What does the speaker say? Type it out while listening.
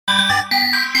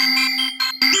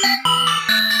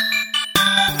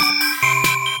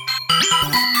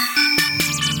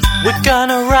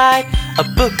gonna write a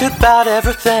book about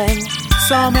everything.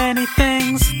 So many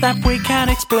things that we can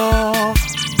explore.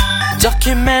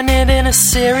 Documented in a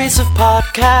series of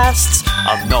podcasts.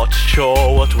 I'm not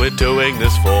sure what we're doing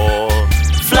this for.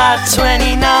 Flat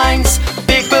 29's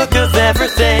big book of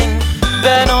everything.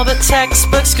 Burn all the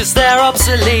textbooks cause they're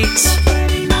obsolete.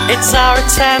 It's our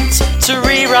attempt to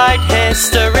rewrite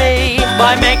history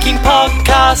by making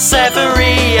podcasts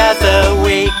every other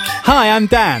week. Hi, I'm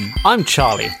Dan. I'm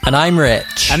Charlie. And I'm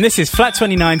Rich. And this is Flat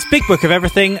 29's Big Book of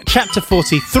Everything, Chapter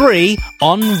 43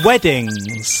 on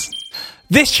Weddings.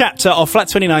 This chapter of Flat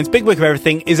 29's Big Book of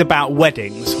Everything is about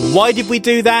weddings. Why did we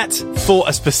do that? For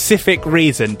a specific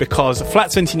reason, because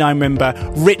Flat 29 member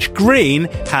Rich Green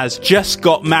has just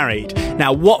got married.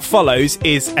 Now, what follows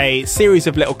is a series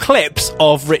of little clips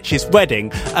of Rich's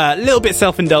wedding. A little bit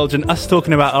self-indulgent, us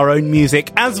talking about our own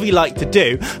music, as we like to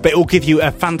do, but it will give you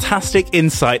a fantastic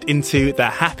insight into the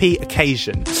happy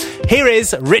occasion. Here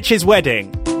is Rich's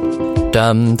wedding.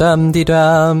 Dum dum de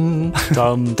dum.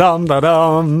 Dum dum da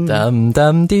dum. Dum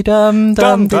dum de dum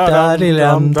dum de da de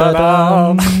dum da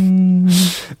dum.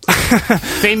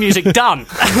 Theme music done.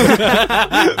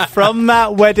 From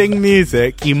that wedding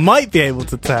music, you might be able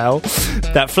to tell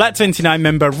that Flat 29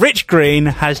 member Rich Green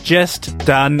has just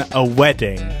done a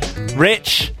wedding.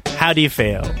 Rich, how do you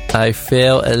feel? I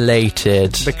feel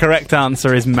elated. The correct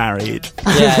answer is married.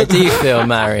 Yeah, I do feel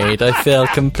married. I feel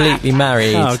completely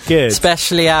married. Oh, good.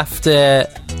 Especially after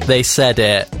they said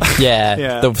it.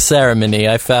 Yeah, the ceremony.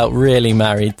 I felt really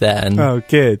married then. Oh,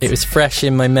 good. It was fresh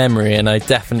in my memory and I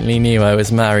definitely knew I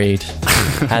was married.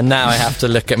 And now I have to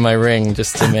look at my ring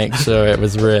just to make sure it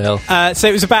was real. So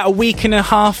it was about a week and a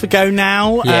half ago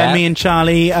now. Yeah. Me and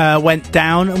Charlie went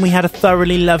down and we had a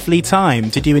thoroughly lovely time.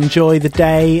 Did you enjoy the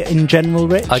day in general,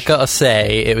 Rich? I gotta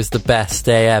say, it was the best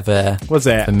day ever. Was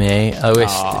it? For me. I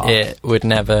wished it would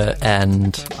never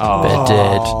end, but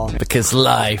it did. Because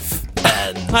life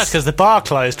ends. That's because the bar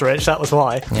closed, Rich, that was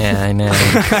why. Yeah, I know.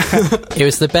 It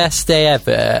was the best day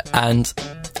ever, and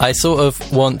I sort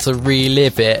of want to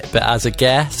relive it, but as a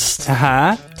guest.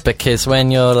 Uh-huh. Because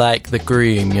when you're like the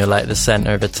groom, you're like the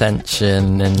centre of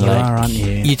attention, and You like are, aren't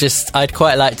you? I'd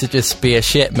quite like to just be a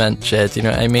shit muncher, do you know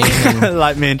what I mean? And,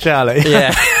 like me and Charlie.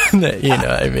 yeah, you know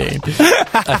what I mean.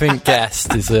 I think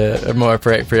guest is a more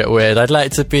appropriate word. I'd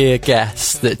like to be a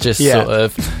guest that just sort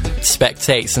of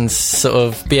spectates and sort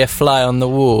of be a fly on the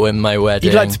wall in my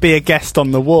wedding. You'd like to be a guest on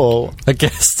the wall. A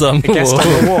guest on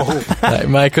the wall. Like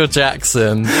Michael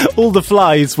Jackson. All the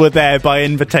flies were there by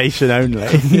invitation only.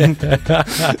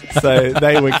 So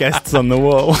they were guests on the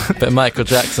wall. But Michael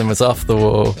Jackson was off the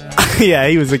wall. Yeah,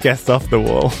 he was a guest off the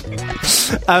wall.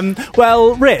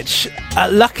 Well, Rich,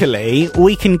 luckily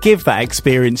we can give that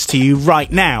experience to you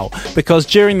right now, because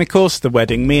during the course of the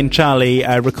wedding, me and Charlie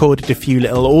recorded a few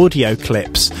little audio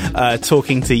clips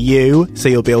talking to you, so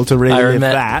you'll be able to relive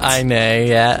that. I know,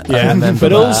 yeah. Yeah, I remember but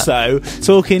that. also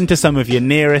talking to some of your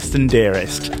nearest and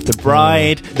dearest: the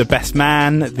bride, the best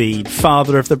man, the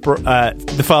father of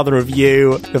the father of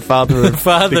you, the father of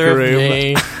father the groom. of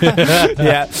me.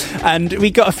 Yeah, and we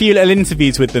got a few little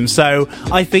interviews with them. So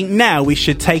I think now we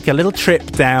should take a little trip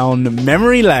down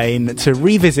memory lane to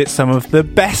revisit some of the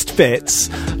best bits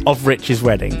of Rich's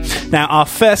wedding. Now, our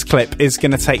first clip is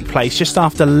going to take place just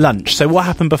after lunch. So what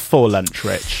happened before lunch,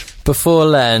 Rich? Before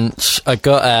lunch, I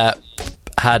got up,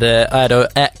 had an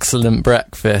excellent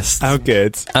breakfast. Oh,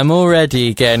 good. I'm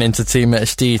already getting into too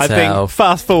much detail. I think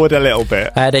fast forward a little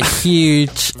bit. I had a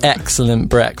huge, excellent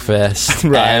breakfast.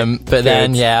 Right. But good.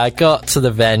 then, I got to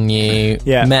the venue,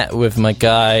 met with my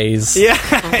guys.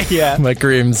 Yeah. My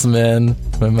groomsmen,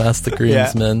 my master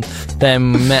groomsmen.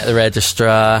 Then we met the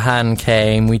registrar, Han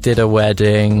came, we did a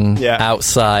wedding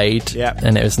outside. Yeah.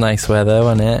 And it was nice weather,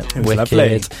 wasn't it? It was wicked.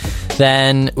 lovely.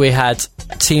 Then we had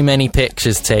too many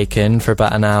pictures taken for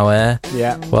about an hour.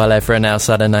 Yeah. While everyone else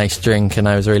had a nice drink and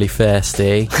I was really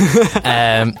thirsty.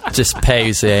 Just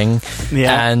posing.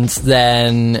 Yeah. And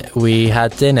then we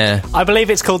had dinner. I believe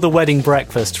it's called the wedding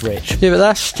breakfast, Rich. Yeah, but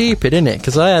that's stupid, isn't it?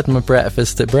 Because I had my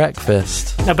breakfast at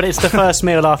breakfast. No, but it's the first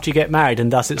meal after you get married,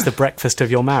 and thus it's the breakfast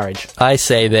of your marriage. I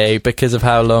say though, because of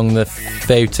how long the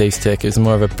photos took, it was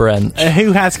more of a brunch.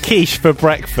 Who has quiche for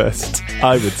breakfast,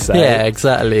 I would say. Yeah,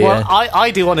 exactly. Well,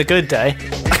 I do on a good day.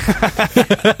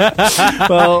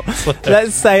 Well,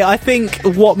 let's say I think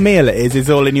what meal it is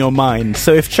all in your mind.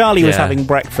 So if Charlie was having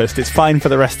breakfast, it's fine for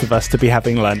the rest of us to be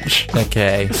having lunch.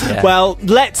 Okay. Yeah. Well,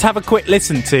 let's have a quick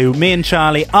listen to me and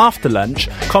Charlie after lunch,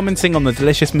 commenting on the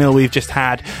delicious meal we've just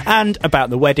had and about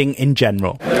the wedding in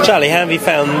general. Charlie, how have you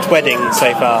found weddings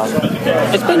so far?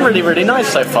 It's been really, really nice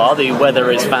so far. The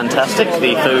weather is fantastic.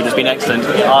 The food has been excellent.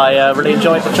 I really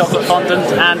enjoyed the chocolate fondant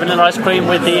and vanilla ice cream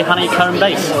with the honeycomb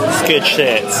base. It's good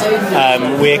shit.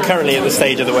 We're currently at the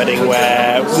stage of the wedding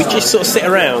where we just sort of sit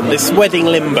around. This wedding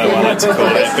limbo, I like to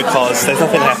call it, because there's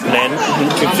nothing happening.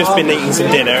 We've just been eating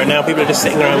some dinner and now people are just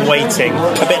sitting around waiting.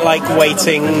 A bit like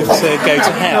waiting to go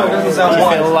to hell. Do you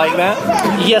feel like that?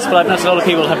 Yes, but I've noticed a lot of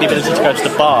people have the ability to go to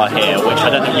the bar here, which I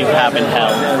don't think you have in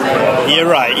hell. You're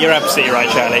right. You're absolutely right,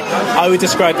 Charlie. I would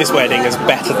describe this wedding as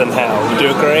better than hell. Would you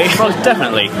agree? Well,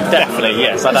 definitely,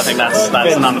 yes. I don't think that's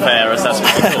an unfair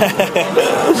assessment at all.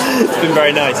 It's been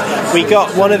very nice. We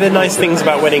got one of the nice things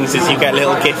about weddings is you get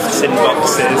little gifts in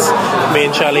boxes. Me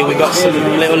and Charlie, we got some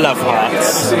little love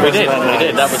hearts. We did.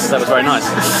 That was very nice.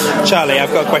 Charlie,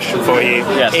 I've got a question for you.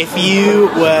 Yes. If you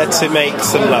were to make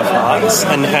some love hearts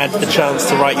and had the chance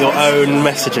to write your own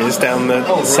messages down the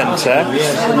centre,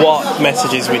 what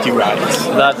messages would you write?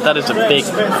 That is a big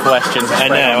question. I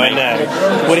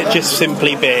know. Would it just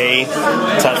simply be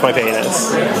touch my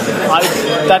penis?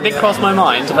 That did cross my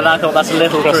mind, but I thought that's a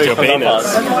little Crossed crude your for love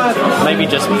penis. hearts. Maybe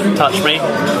just touch me,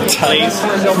 please.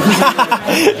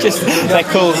 They're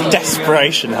called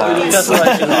desperation hearts.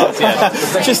 Desperation hearts,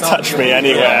 yeah. Just touch me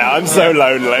anywhere. I'm so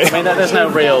lonely. I mean, there's no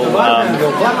real,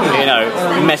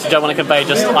 message I want to convey.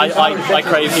 Just I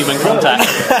crave human contact.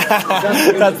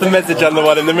 That's the message on the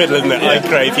one in the middle, isn't it? Yeah. I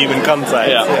crave human contact.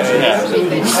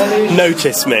 Yeah.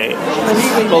 Notice me.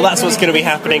 Well, that's what's going to be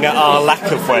happening at our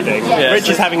lack of wedding. Yeah. Rich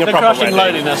is having a the proper crushing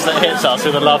wedding. loneliness that hits us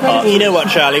with a love heart. You know what,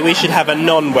 Charlie? We should have a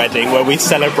non-wedding where we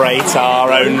celebrate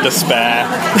our own despair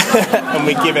and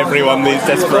we give everyone these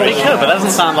We desperations. could, but that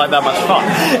doesn't sound like that much fun.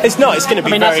 It's not. It's going to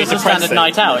be That's very just a depressing. standard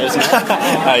night out, isn't it?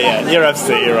 Oh yeah, you're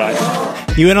absolutely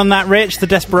right. You in on that, Rich? The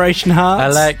desperation hearts? I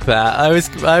like that. I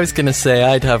was going to say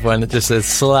I'd have one that just says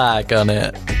slag on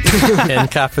it in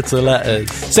capital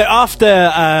letters. So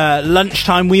after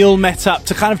lunchtime, we all met up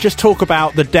to kind of just talk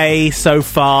about the day so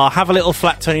far, have a little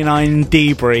Flat 29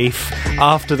 debrief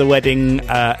after the wedding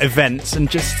events, and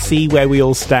just see where we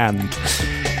all stand.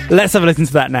 Let's have a listen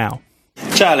to that now.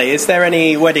 Charlie, is there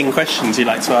any wedding questions you'd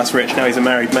like to ask Rich now he's a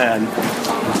married man?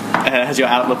 Has your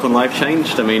outlook on life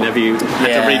changed? I mean, have you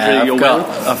had to read through your will?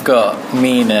 I've got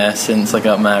meaner since I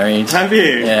got married. Have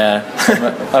you?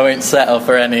 Yeah. I won't settle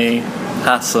for any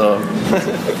hassle.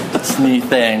 It's a new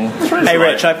thing. Hey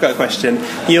Rich, I've got a question.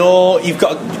 You've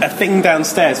got a thing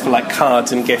downstairs for like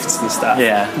cards and gifts and stuff.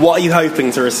 Yeah. What are you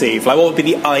hoping to receive? Like, what would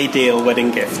be the ideal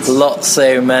wedding gift?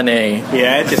 So many.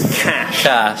 Yeah, just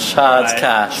cash. Hard Right.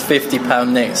 cash,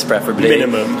 £50 nicks preferably.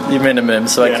 Minimum. Your minimum,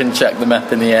 so Yeah. I can chuck them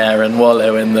up in the air and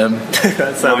wallow in them.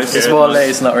 That sounds Just good.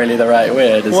 wallow's not really the right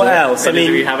word, is What it? else? I Do we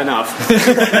mean, have enough?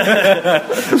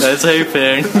 Let's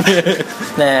hoping.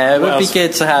 No, it would be else?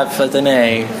 good to have, I don't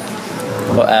know,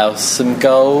 what else? Some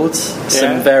gold,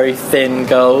 some very thin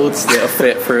gold that'll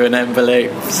fit through an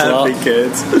envelope slot. that'd be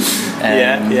good.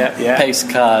 Yeah.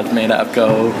 Postcard made out of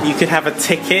gold You could have a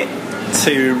ticket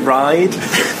to ride.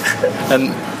 and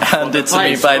handed to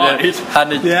me place by ride.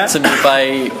 to me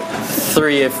by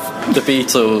 3 of the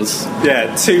Beatles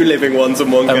Yeah, 2 living ones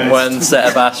and 1 and ghost. 1 set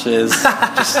of ashes,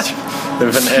 just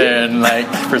with an urn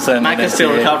presenting Mac it is still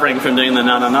to you. recovering from doing the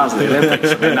na-na-nas at the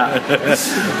Olympics. I mean,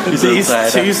 that. These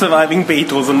Inside 2 surviving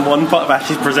Beatles and 1 pot of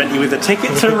ashes present you with a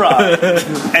ticket to ride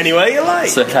anywhere you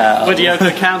like. To hell. Would you open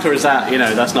a count, or is that,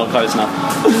 that's not close enough?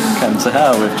 Come to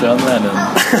hell with John Lennon.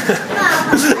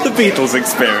 The Beatles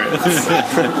experience.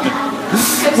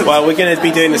 Well, we're going to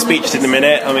be doing the speeches in a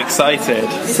minute. I'm excited.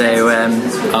 So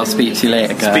I'll speak to you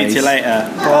later, guys. Speak to you later.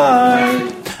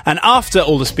 Bye. And after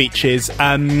all the speeches,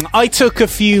 I took a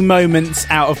few moments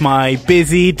out of my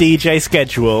busy DJ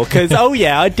schedule because,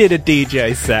 I did a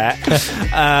DJ set.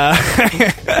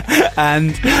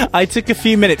 And I took a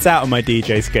few minutes out of my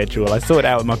DJ schedule. I sorted it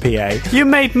out with my PA. You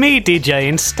made me DJ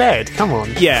instead. Come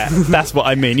on. Yeah, that's what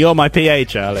I mean. You're my PA,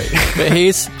 Charlie. But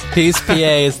whose PA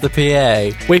is the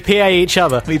PA? We PA each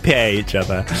other. We PA each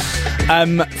other.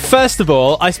 First of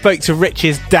all, I spoke to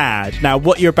Rich's dad. Now,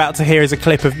 what you're about to hear is a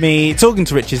clip of me talking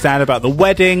to Rich's dad about the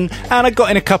wedding, and I got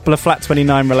in a couple of Flat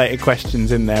 29 related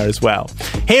questions in there as well.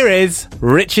 Here is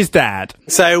Rich's dad.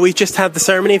 So we've just had the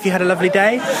ceremony. Have you had a lovely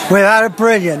day? We had a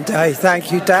brilliant day,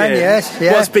 thank you, Dan. Good. Yes,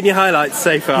 yeah. What's been your highlights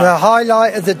so far? The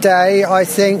highlight of the day, I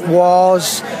think,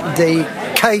 was the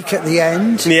cake at the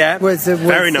end. Yeah,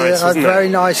 very nice, wasn't it? Very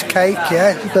nice cake,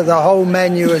 yeah. But the whole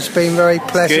menu has been very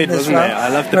pleasant good, as well. It? I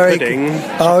love the pudding.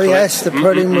 Oh, yes, the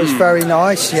pudding was very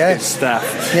nice, yes. Good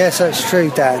stuff. Yes, that's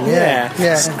true, Dan, yeah.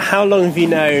 How long have you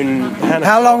known Hannah?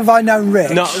 How long have I known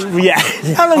Rich?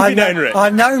 How long have you known Rich?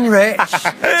 I've known Rich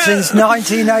since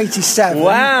 1987.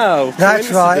 Wow.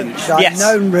 That's right. I've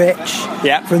known Rich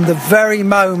from the very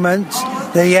moment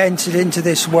that he entered into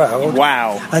this world.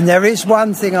 Wow. And there is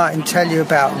one thing I can tell you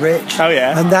about Rich. Oh,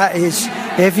 yeah? And that is,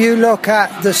 if you look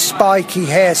at the spiky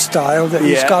hairstyle that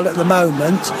he's got at the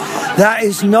moment, that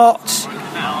is not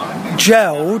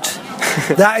gelled.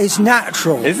 That is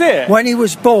natural. Is it? When he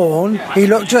was born, he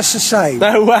looked just the same.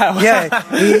 Oh, wow. Yeah,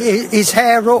 his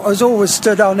hair has always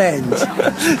stood on end.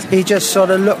 He just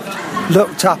sort of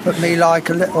looked up at me like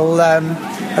a little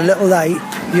ape,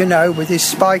 you know, with his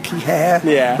spiky hair,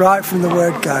 right from the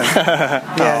word go.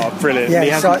 Oh, brilliant. Yeah, he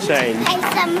hasn't changed.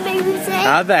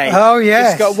 Are they? Oh,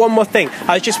 yes. Just got one more thing.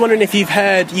 I was just wondering if you've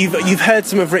heard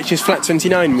some of Rich's Flat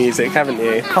 29 music, haven't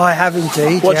you? I have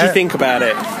indeed. What do you think about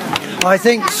it? I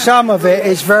think some of it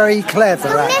is very clever,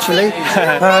 actually.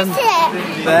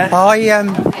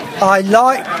 I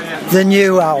like the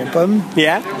new album.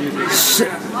 Yeah.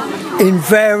 In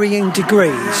varying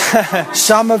degrees.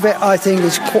 Some of it I think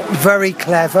is very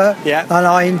clever, and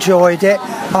I enjoyed it.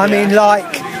 I mean,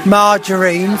 like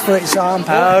Margarine, for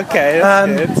example. Okay,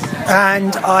 that's good.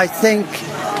 And I think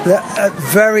that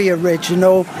very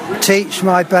original, Teach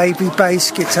My Baby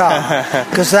Bass Guitar,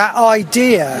 because that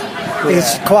idea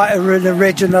is quite an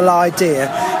original idea,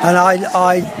 and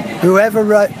whoever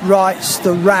writes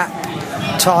the rap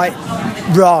type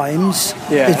rhymes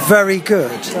is very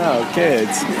good. Oh, good.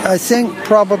 I think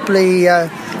probably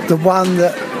the one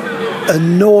that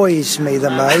annoys me the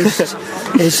most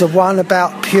is the one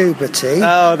about puberty.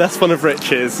 Oh, that's one of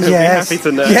Rich's. He'll be happy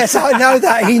to know. Yes, I know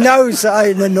that. He knows that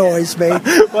it annoys me.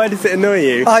 Why does it annoy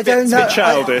you? I don't know. It's a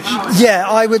bit childish.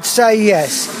 I would say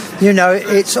yes. You know,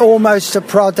 it's almost a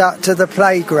product of the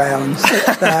playground.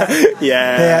 That's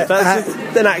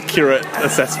an accurate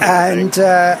assessment. And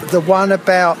the one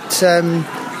about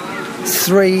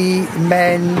three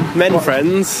men...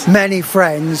 friends. Many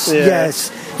friends,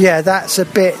 yes. Yeah, that's a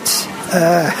bit...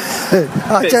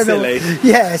 I don't silly. know.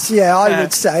 Yes, I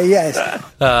would say yes.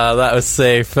 Oh, that was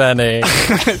so funny.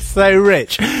 So,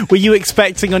 Rich, were you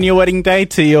expecting on your wedding day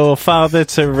to your father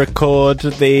to record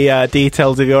the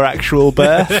details of your actual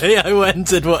birth? I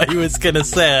wondered what he was going to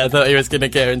say. I thought he was going to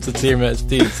go into too much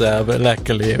detail, but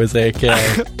luckily it was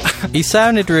okay. He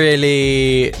sounded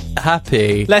really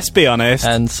happy. Let's be honest.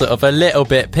 And sort of a little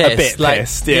bit pissed. A bit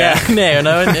pissed, yeah. No, and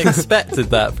I wouldn't expected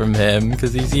that from him,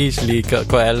 because he's usually got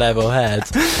quite a level head.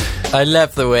 I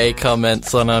love the way he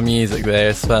comments on our music there.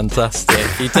 It's fantastic.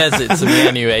 He does it to me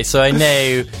anyway, so I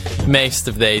know most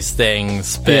of those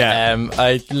things, but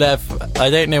I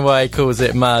don't know why he calls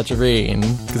it Margarine,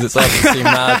 because it's obviously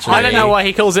Margarine. I don't know why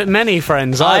he calls it Many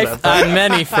Friends either. And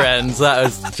Many Friends, that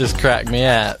was just cracked me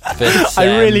up. But,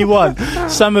 I really want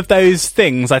some of those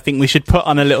things. I think we should put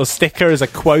on a little sticker as a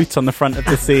quote on the front of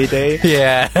the CD.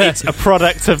 Yeah. It's a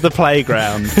product of the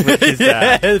playground, which is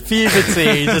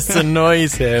puberty just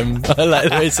annoys him. I like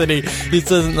the way he said he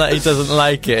doesn't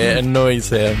like it. It annoys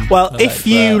him. Well, if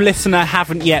you, listener,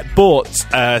 haven't yet bought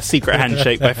Secret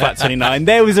Handshake by Flat 29,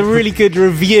 there was a really good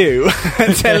review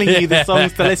telling you the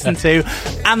songs to listen to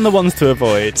and the ones to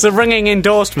avoid. It's a ringing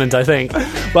endorsement, I think.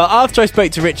 Well, after I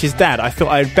spoke to Rich's dad, I thought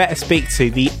I'd better speak to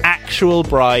the actual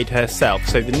bride herself.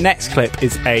 So the next clip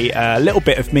is a little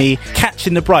bit of me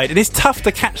catching the bride. And it's tough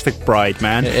to catch the bride,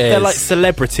 man. They're like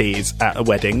celebrities at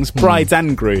weddings, brides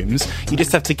and grooms. You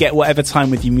just have to get whatever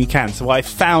time with you can. So I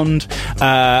found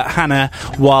Hannah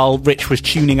while Rich was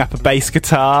tuning up a bass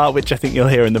guitar, which I think you'll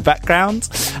hear in the background,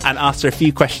 and asked her a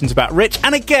few questions about Rich.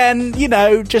 And again, you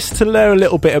know, just to learn a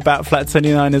little bit about Flat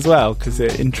 29 as well, because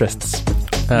it interests me.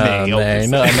 Oh, no,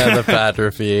 not another bad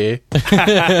review.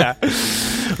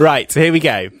 Right, so here we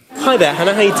go. Hi there,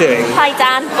 Hannah, how you doing? Hi,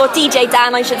 Dan. Or DJ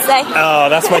Dan, I should say.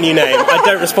 Oh, that's my new name. I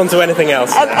don't respond to anything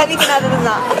else. Anything other than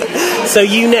that. So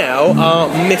you now are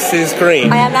Mrs.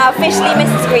 Green. I am now officially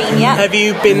Mrs. Green, yeah. Have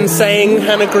you been saying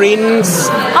Hannah Green's...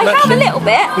 I have a little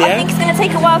bit. Yeah? I think it's going to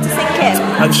take a while to sink in.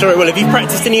 I'm sure it will. Have you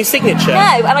practiced a new signature?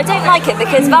 No, and I don't like it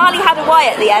because Varley had a Y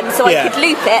at the end, so I could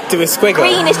loop it. Do a squiggle.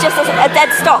 Green is just a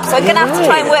dead stop, so I'm going to have to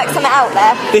try and work something out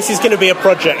there. This is going to be a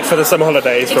project for the summer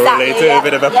holidays, probably. Do a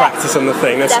bit of a practice on the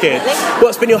thing. That's good. good.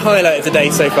 What's been your highlight of the day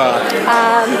so far?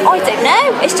 I don't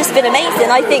know. It's just been amazing.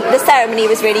 I think the ceremony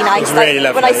was really nice. It's really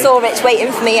lovely. When I saw Rich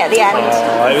waiting for me at the end.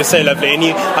 Oh, it was so lovely. And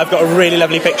I've got a really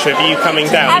lovely picture of you coming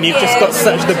down. And you've just got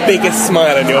such the biggest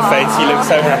smile on your face. You look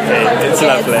so happy. It's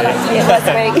lovely. Yeah, that's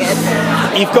very good.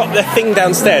 You've got the thing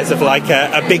downstairs of like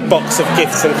a big box of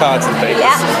gifts and cards and things.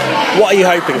 Yeah. What are you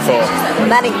hoping for?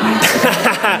 Money.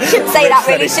 Shouldn't say that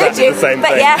really, should you?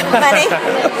 But yeah, money.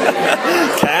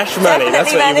 Cash money,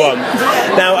 that's what money. you want.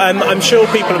 Now, I'm sure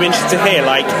people will be interested to hear,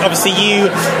 like, obviously you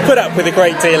put up with a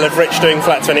great deal of Rich doing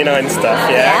Flat 29 stuff,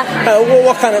 yeah?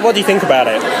 What do you think about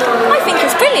it? I think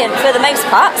it's brilliant for the most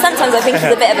part. Sometimes I think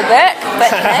he's a bit of a Burke,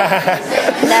 but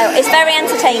no, it's very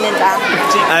entertaining, Dan.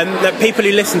 Now, people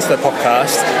who listen to the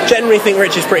podcast generally think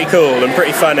Rich is pretty cool and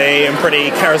pretty funny and pretty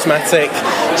charismatic.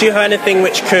 Do you have anything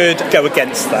which could go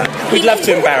against that? We'd love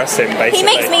to embarrass him, basically. He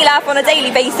makes me laugh on a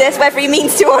daily basis, whether he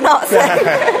means to or not. So.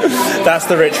 That's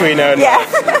the Rich we know.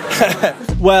 Yeah.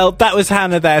 Well, that was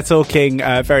Hannah there talking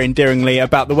very endearingly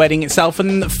about the wedding itself.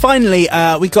 And finally,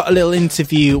 we got a little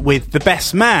interview with the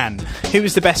best man. Who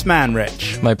was the best man,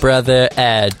 Rich? My brother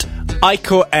Ed. I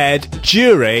caught Ed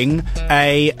during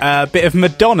a bit of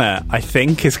Madonna, I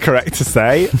think is correct to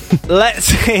say. Let's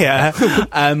hear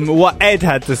what Ed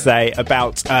had to say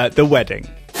about the wedding.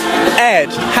 Ed,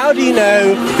 how do you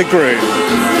know the groom?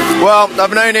 Well,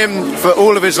 I've known him for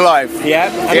all of his life. Yeah?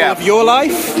 And all of your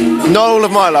life? Not all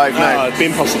of my life, no. Oh, it'd be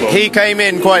impossible. He came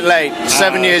in quite late,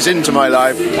 7 years into my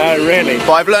life. Oh, really?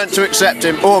 But I've learnt to accept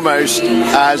him almost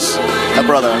as a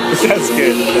brother. That's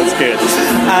good, that's good.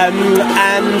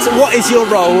 And what is your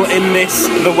role in this,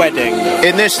 the wedding?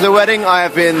 In this, the wedding, I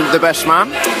have been the best man.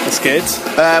 That's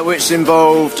good. Which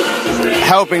involved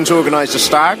helping to organise the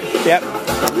stag. Yep.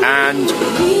 And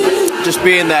just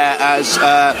being there as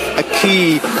a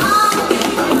key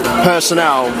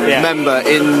personnel member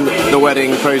in the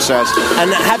wedding process.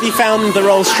 And have you found the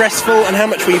role stressful, and how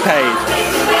much were you paid?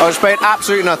 I was paid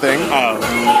absolutely nothing.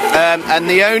 And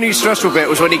the only stressful bit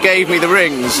was when he gave me the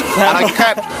rings, and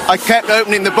I kept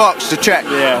opening the box to check.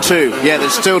 Two. Yeah,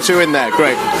 there's still two in there.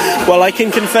 Great. Well, I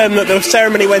can confirm that the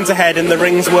ceremony went ahead and the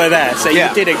rings were there, so you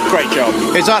did a great job.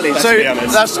 Exactly. So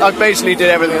I basically did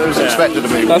everything that was expected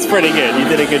of me. That's pretty good. You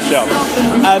did a good job.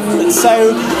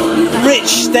 So,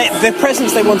 Rich, the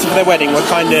presents they wanted for their wedding were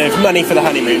kind of money for the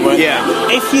honeymoon, weren't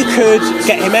they? If you could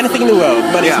get him anything in the world,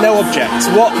 money's no object,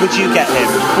 what would you get him?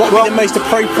 What would be the most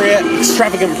appropriate,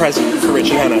 extravagant present for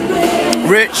Rich and Hannah?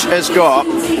 Rich has got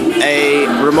a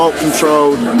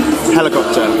remote-controlled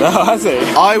helicopter. Oh, has he?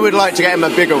 I would like to get him a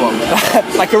bigger one.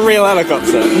 Like a real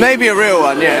helicopter? Maybe a real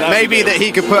one, yeah. Maybe that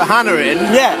he could put Hannah in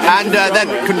and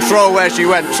then control where she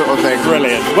went, sort of thing.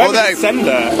 Brilliant. Where would you send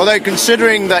her? Although,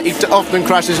 considering that he often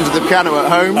crashes into the piano at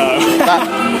home,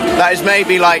 that is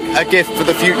maybe like a gift for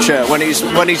the future when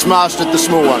he's mastered the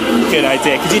small one. Good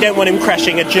idea, because you don't want him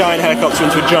crashing a giant helicopter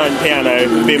into a giant piano.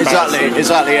 It'd be embarrassing.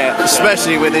 Exactly, yeah.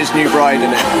 Especially with his new bride in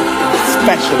it.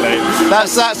 Especially.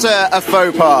 That's a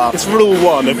faux pas. It's rule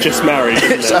one of just married.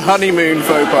 It's a honeymoon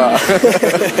faux pas.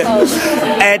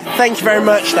 Ed, thank you very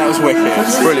much. That was wicked.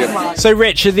 Brilliant. So,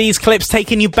 Rich, are these clips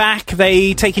taking you back? Are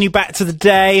they taking you back to the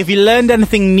day? Have you learned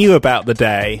anything new about the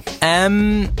day?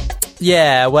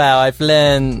 Yeah, well, I've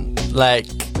learned,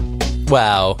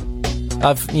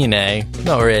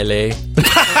 not really.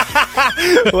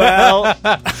 Well,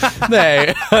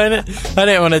 no, I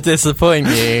don't want to disappoint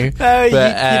you.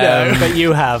 But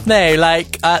you have. No,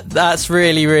 that's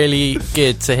really, really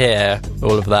good to hear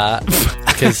all of that.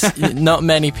 Because not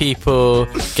many people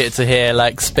get to hear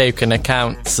spoken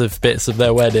accounts of bits of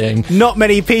their wedding. Not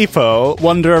many people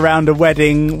wander around a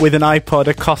wedding with an iPod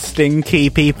accosting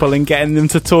key people and getting them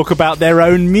to talk about their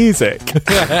own music.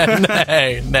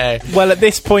 No. Well, at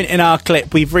this point in our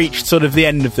clip, we've reached sort of the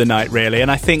end of the night, really,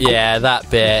 and I think... Yeah, that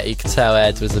bit, you could tell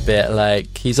Ed was a bit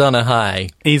he's on a high.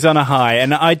 He's on a high,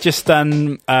 and I'd just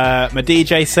done my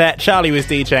DJ set. Charlie was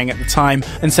DJing at the time,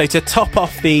 and so to top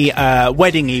off the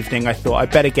wedding evening, I thought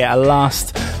I'd better get a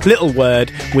last little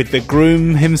word with the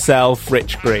groom himself,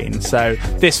 Rich Green. So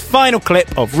this final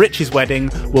clip of Rich's wedding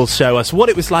will show us what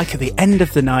it was like at the end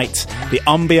of the night, the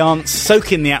ambiance,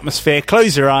 soak in the atmosphere,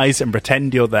 close your eyes and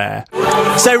pretend you're there.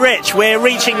 So, Rich, we're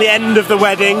reaching the end of the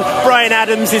wedding. Bryan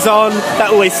Adams is on.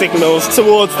 That always signals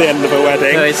towards the end of a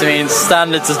wedding. It means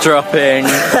standards are dropping.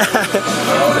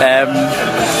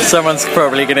 Someone's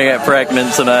probably going to get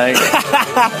pregnant tonight.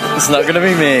 It's not going to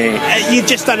be me. You've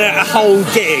just done a whole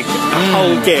gig.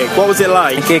 Whole gig. What was it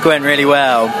like? The gig went really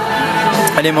well.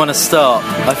 I didn't want to stop.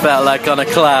 I felt like on a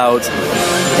cloud.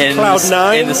 Cloud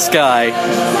 9? in the sky.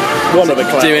 One of the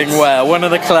clouds. Doing well. One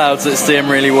of the clouds that's doing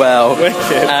really well. Wicked.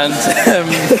 And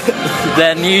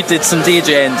then you did some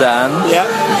DJing, Dan. Yeah.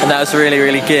 And that was really,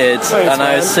 really good. Thanks, and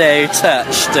I was so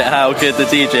touched at how good the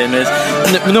DJing is.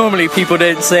 Normally people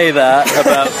don't say that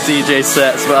about DJ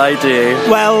sets, but I do.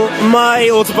 Well, my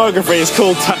autobiography is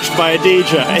called Touched by a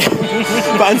DJ.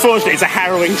 But unfortunately it's a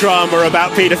harrowing drama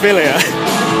about paedophilia.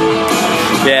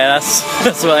 Yeah,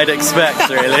 that's what I'd expect,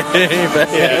 really. But,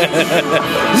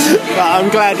 But I'm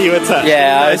glad you were touched.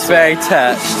 yeah, I was very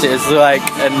touched. It was like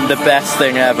the best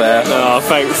thing ever. Oh,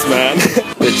 thanks, man.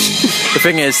 Which, the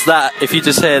thing is that if you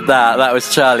just heard that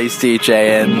was Charlie's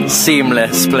DJing,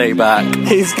 seamless playback.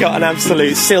 He's got an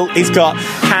absolute he's got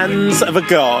hands of a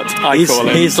god, I call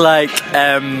him. He's like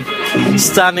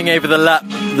standing over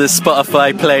the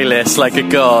Spotify playlist like a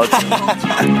god.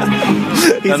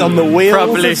 He's on the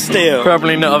wheels of steel.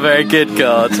 Probably not a very good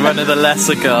god, one of the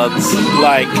lesser gods.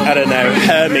 Like, I don't know,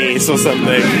 Hermes or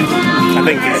something. I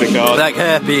think he's a god. Like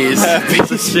Herpes.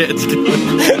 Herpes is shit.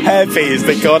 Herpes,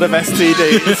 the god of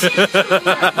STDs.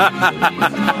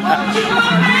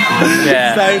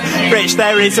 Yeah. So, Rich,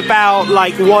 there is about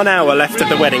like 1 hour left of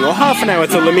the wedding, or half an hour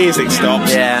till the music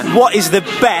stops. Yeah. What is the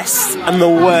best and the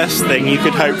worst thing you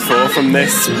could hope for from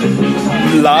this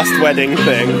last wedding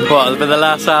thing? What, for the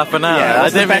last half an hour? Yeah, I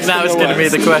didn't think that was going to be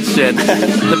the question.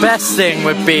 The best thing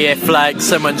would be if, like,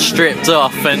 someone stripped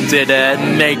off and did a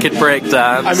naked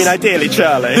breakdance. I mean, ideally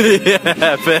Charlie.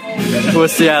 Yeah, but we'll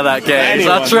see how that goes.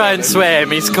 Anyone, I'll try and sway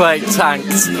him, he's quite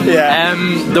tanked. Yeah.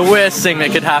 The worst thing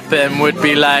that could happen would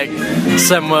be, like,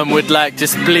 someone would, like,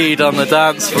 just bleed on the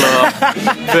dance floor.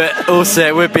 But also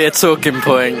it would be a talking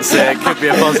point, so it could be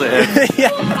a positive.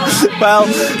 Yeah. Well,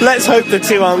 let's hope the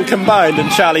two aren't combined and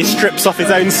Charlie strips off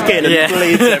his own skin and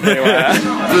bleeds everywhere.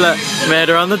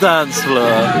 Murder on the dance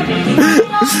floor.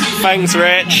 Thanks,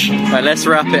 Rich. Right, let's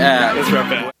wrap it up.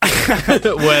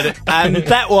 And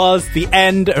that was the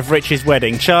end of Rich's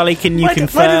wedding. Charlie, can you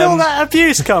confirm? Where did all that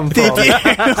abuse come from?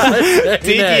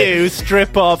 Did you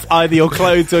strip off either your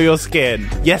clothes or your skin?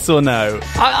 Yes or no?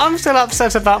 I'm still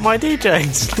upset about my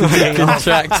DJs.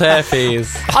 Contract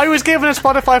herpes. I was given a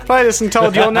Spotify playlist and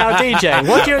told you're now DJing.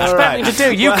 What do you expect me to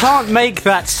do? You can't make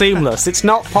that seamless. It's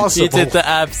not possible. You did the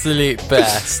absolute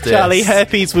best. Charlie,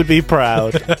 herpes would be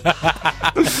proud.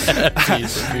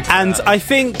 And I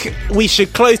think we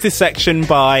should close this section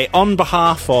by, on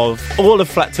behalf of all of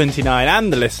Flat 29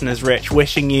 and the listeners, Rich,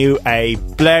 wishing you a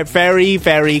very,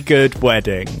 very good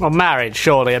wedding. Well, marriage,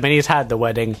 surely. I mean, he's had the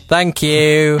wedding. Thank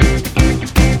you.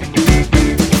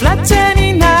 Flat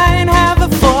 29 have a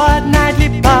fortnightly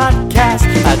podcast.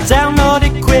 I download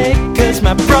it quick cause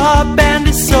my broadband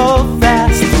is so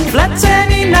fast. Flat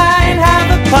 29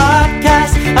 have a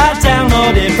podcast. I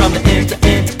download it from the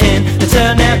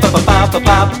internet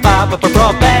broadband.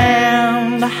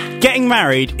 Getting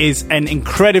married is an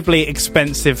incredibly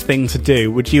expensive thing to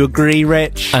do. Would you agree,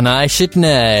 Rich? And I should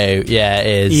know. Yeah,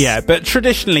 it is. Yeah, but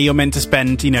traditionally you're meant to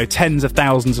spend, tens of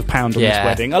thousands of pounds on this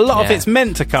wedding. A lot of it's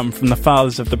meant to come from the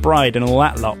fathers of the bride and all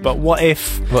that lot. But what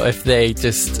if they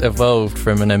just evolved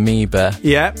from an amoeba?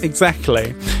 Yeah,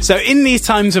 exactly. So in these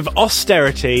times of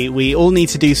austerity, we all need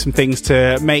to do some things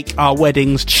to make our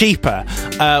weddings cheaper.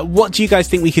 What do you guys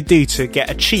think we could do to get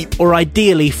a cheap or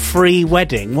ideally free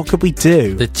wedding? What could we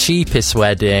do? The cheapest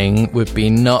wedding would be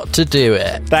not to do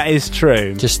it. That is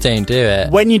true. Just don't do it.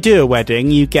 When you do a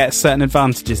wedding, you get certain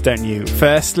advantages, don't you?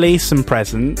 Firstly, some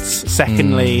presents.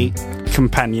 Secondly,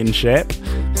 companionship.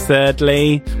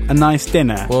 Thirdly, a nice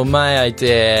dinner. Well, my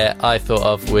idea I thought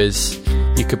of was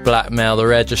you could blackmail the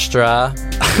registrar.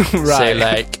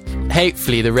 Right. So,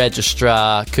 hopefully the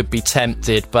registrar could be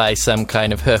tempted by some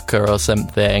kind of hooker or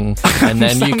something, and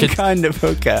then you could kind of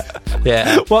hooker.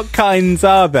 Yeah. What kinds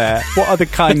are there? What are the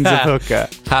kinds of hooker?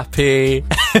 Happy,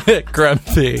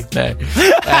 grumpy. No,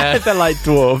 they're like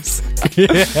dwarves.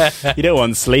 Yeah. You don't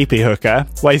want sleepy hooker.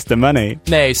 Waste of money.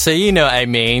 No, so you know what I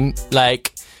mean.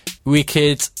 We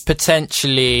could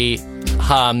potentially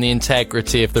harm the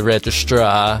integrity of the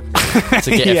registrar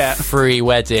to get a free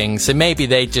wedding. So maybe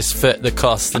they just foot the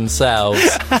cost themselves.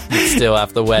 You'd still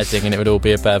have the wedding and it would all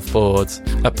be above board,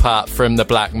 apart from the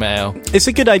blackmail. It's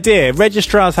a good idea.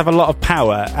 Registrars have a lot of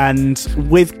power, and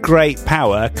with great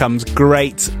power comes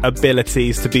great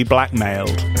abilities to be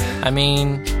blackmailed. I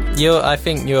mean, I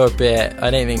think you're a bit... I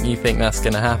don't think you think that's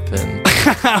going to happen.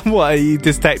 What, are you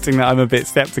detecting that I'm a bit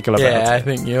sceptical about it? Yeah, I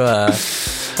think you are.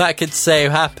 That could so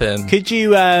happen. Could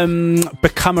you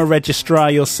become a registrar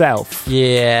yourself?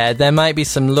 Yeah, there might be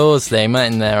some laws there,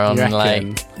 mightn't there, on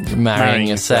like marrying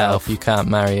yourself. You can't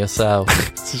marry yourself.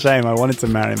 It's a shame. I wanted to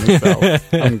marry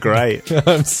myself. I'm great.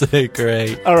 I'm so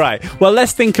great. All right. Well,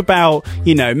 let's think about,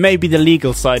 maybe the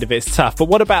legal side of it's tough, but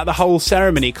what about the whole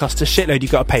ceremony? It costs a shitload.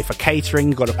 You've got to pay for catering,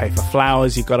 you've got to pay for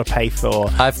flowers, you've got to pay for...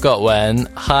 I've got one.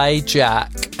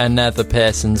 Hijack another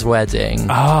person's wedding.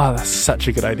 Oh, that's such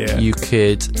a good idea. You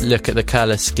could look at the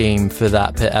colour scheme for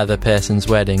that other person's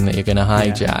wedding that you're going to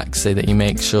hijack, so that you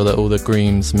make sure that all the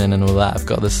groomsmen and all that have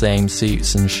got the same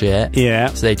suits and shit. Yeah.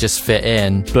 So they just fit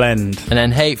in. Blend. And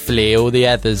then hopefully all the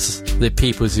others, the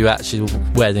people's who actually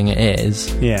wedding it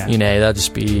is, they'll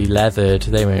just be leathered.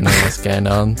 They won't know what's going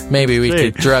on. Maybe we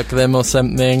could drug them or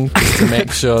something just to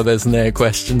make sure there's no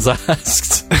questions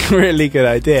asked. Really good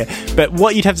idea. But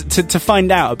what you'd have to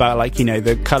find out about,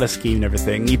 the colour scheme and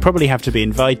everything, you probably have to be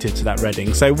invited to that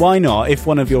wedding. So why not, if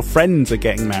one of your friends are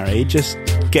getting married, just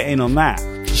get in on that.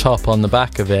 Chop on the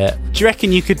back of it. Do you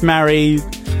reckon you could marry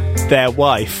their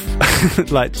wife?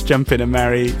 Like, to jump in and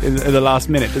marry in the last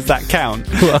minute? Does that count?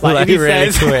 Well, if he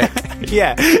really quick.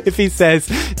 Yeah, if he says,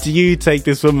 do you take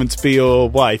this woman to be your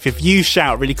wife? If you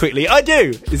shout really quickly, I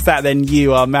do! Is that then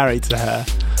you are married to her?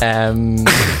 So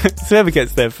whoever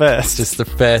gets there first. Just the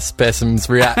first person's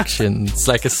reaction. It's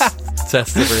like a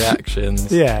test of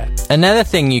reactions. Yeah. Another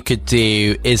thing you could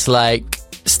do is,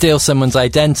 steal someone's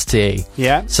identity.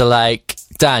 Yeah. So,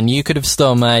 Dan, you could have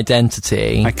stolen my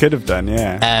identity. I could have done,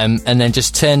 yeah. And then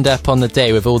just turned up on the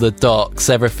day with all the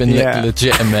docs, everything looked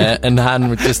legitimate, and Han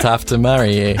would just have to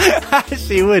marry you.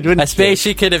 She would, wouldn't she? I suppose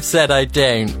she could have said, I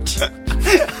don't.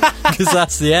 Because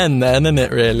that's the end then, isn't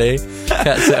it, really?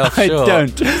 Cuts it off short. I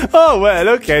don't. Oh, well,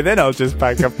 okay, then I'll just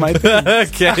pack up my things.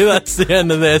 Okay, that's the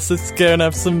end of this. Let's go and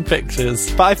have some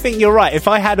pictures. But I think you're right. If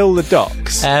I had all the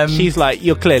docs, she's like,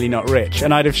 you're clearly not rich.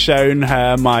 And I'd have shown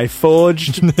her my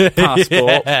forged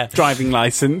passport, driving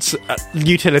licence,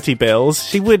 utility bills.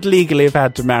 She would legally have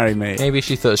had to marry me. Maybe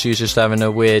she thought she was just having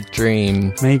a weird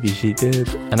dream. Maybe she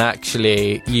did. And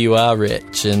actually, you are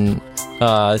rich and...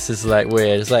 Oh, this is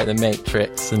weird. It's like the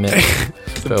Matrix, isn't it?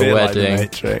 It's for a bit wedding.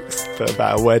 Like the Matrix, but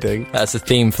about a wedding. That's a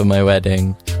theme for my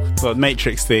wedding. Well,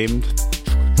 Matrix themed.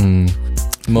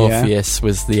 Morpheus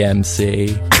was the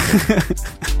MC.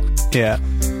 Yeah.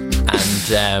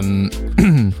 And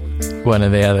one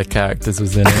of the other characters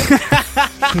was in it.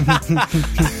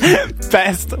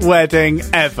 Best wedding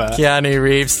ever. Keanu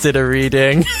Reeves did a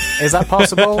reading. Is that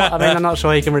possible? I mean, I'm not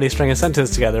sure he can really string a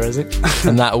sentence together, is it?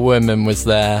 And that woman was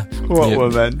there. What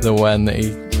woman? The one that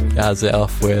he has it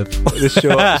off with. The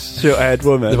short-haired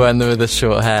woman. The one with the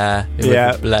short hair.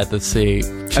 Yeah. With the leather suit.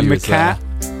 And the cat?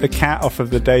 There. The cat off of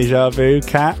the Deja Vu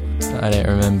cat? I don't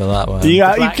remember that one. You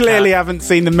clearly haven't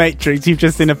seen The Matrix. You've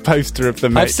just seen a poster of The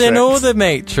Matrix. I've seen all the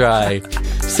Matrix.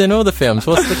 I've seen all the films.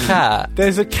 What's the cat?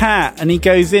 There's a cat, and he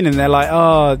goes in, and they're like,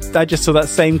 "Oh, I just saw that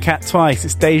same cat twice.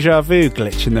 It's Deja Vu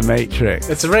glitch in The Matrix."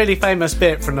 It's a really famous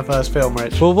bit from the first film,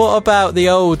 Rich. Well, what about the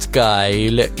old guy?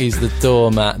 He's the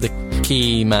doormat, the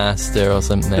key master or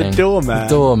something. The doorman. The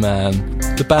doorman.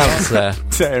 The bouncer.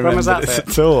 Don't remember this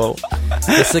at all.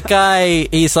 It's a guy,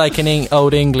 he's like an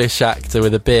old English actor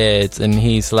with a beard, and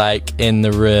he's in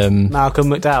the room. Malcolm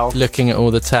McDowell. Looking at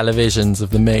all the televisions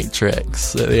of the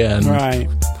Matrix at the end. Right.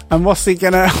 And what's he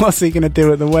gonna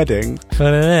do at the wedding? I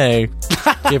don't know.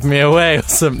 Give me away or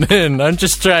something. I'm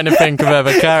just trying to think of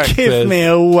other characters. Give me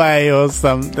away or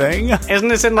something. Isn't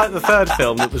this in the third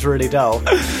film that was really dull?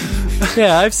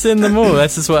 Yeah, I've seen them all.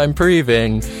 This is what I'm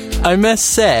proving. I must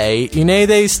say,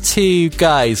 those two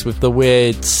guys with the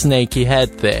weird snaky head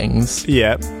things?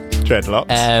 Yeah, dreadlocks.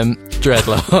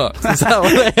 Dreadlocks. Is that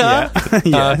what they are?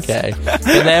 Yes. Okay. But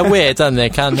they're weird, aren't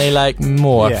they? Can't they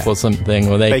morph or something?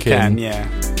 Or they can, yeah.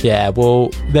 Yeah, well,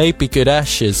 they'd be good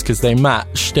ushers because they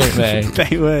match, don't they?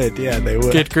 They would, yeah, they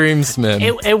would. Good groomsmen.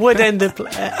 It would end up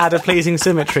add a pleasing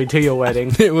symmetry to your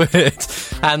wedding. It would.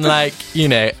 And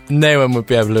no one would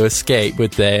be able to escape,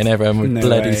 would they? And everyone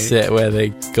would sit where they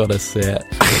gotta sit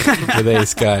with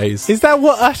these guys. Is that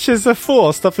what ushers are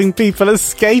for? Stopping people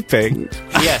escaping?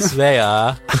 Yes, they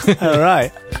are. All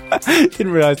right.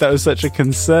 Didn't realise that was such a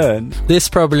concern. This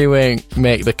probably won't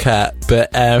make the cut, but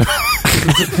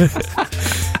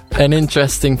an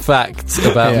interesting fact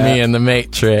about me and the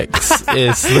Matrix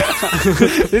is...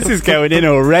 This is going in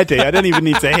already. I don't even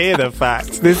need to hear the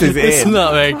fact. This is It's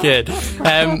not very good.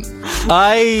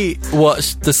 I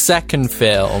watched the second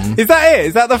film. Is that it?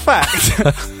 Is that the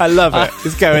fact? I love it.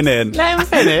 It's going in. Let him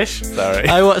finish. Sorry.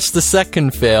 I watched the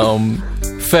second film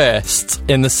first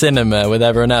in the cinema with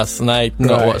everyone else, and I'd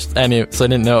not watched any, so I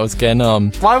didn't know what was going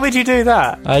on. Why would you do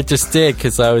that? I just did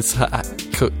because I was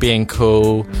being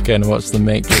cool, going to watch The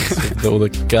Matrix with all the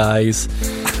guys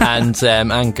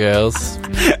and girls.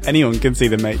 Anyone can see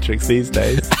The Matrix these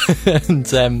days. And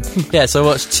so I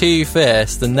watched 2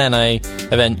 first, and then I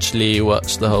eventually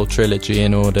watched the whole trilogy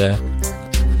in order.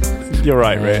 You're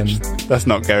right, Rich. That's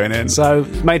not going in. So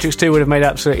Matrix 2 would have made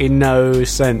absolutely no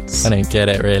sense. I don't get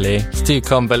it, really. It's too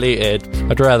convoluted.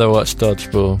 I'd rather watch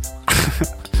Dodgeball.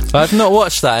 I've not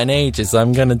watched that in ages.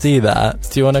 I'm going to do that.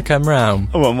 Do you want to come round?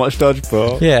 I want to watch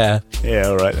Dodgeball. Yeah. Yeah,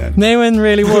 all right then. No one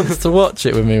really wants to watch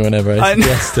it with me whenever I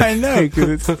suggest it. I know,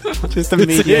 because it's just a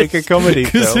mediocre comedy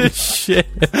film. It's shit.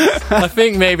 I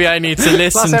think maybe I need to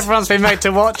listen. Plus, everyone's been made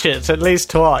to watch it at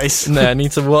least twice. No, I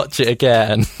need to watch it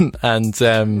again and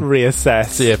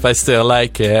reassess. See if I still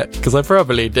like it, because I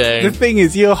probably do. The thing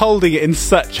is, you're holding it in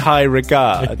such high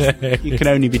regard. You can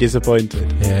only be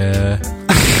disappointed. Yeah.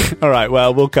 All right,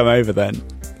 well, we'll come over then.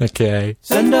 Okay.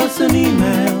 Send us an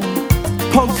email.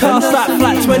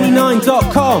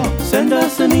 Podcast@flat29.com. Send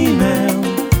us an email.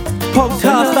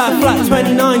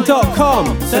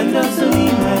 Podcast@flat29.com. Send us an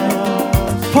email.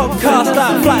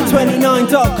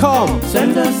 Podcast@flat29.com.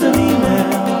 Send us an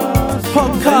email.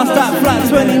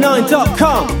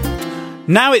 Podcast@flat29.com.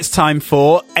 Now it's time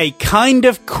for a kind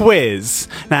of quiz.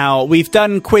 Now, we've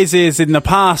done quizzes in the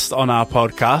past on our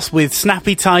podcast with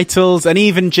snappy titles and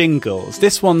even jingles.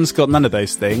 This one's got none of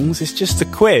those things. It's just a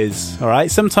quiz, all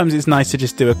right? Sometimes it's nice to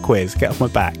just do a quiz. Get off my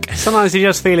back. Sometimes you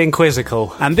just feel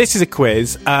quizzical. And this is a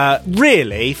quiz,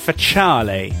 really, for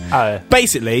Charlie. Oh.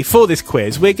 Basically, for this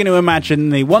quiz, we're going to imagine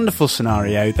the wonderful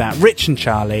scenario that Rich and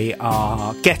Charlie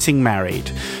are getting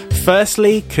married.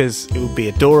 Firstly, because it would be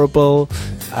adorable.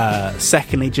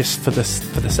 Secondly, just for the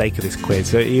sake of this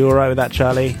quiz. Are you all right with that,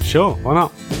 Charlie? Sure, why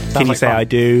not? Can you say I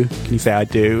do? Can you say I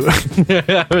do?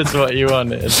 That was what you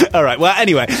wanted. All right, well,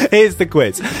 anyway, here's the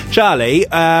quiz. Charlie,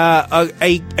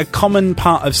 a common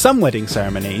part of some wedding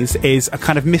ceremonies is a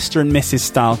kind of Mr. and Mrs.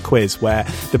 style quiz where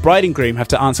the bride and groom have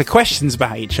to answer questions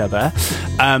about each other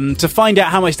to find out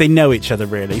how much they know each other,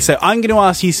 really. So I'm going to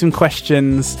ask you some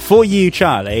questions for you,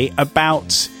 Charlie,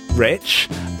 about Rich,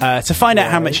 to find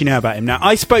out how much you know about him. Now,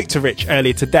 I spoke to Rich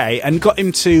earlier today and got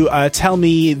him to tell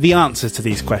me the answers to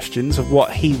these questions of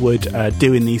what he would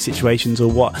do in these situations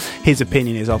or what his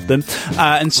opinion is of them.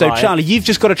 And so, Charlie, you've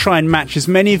just got to try and match as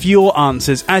many of your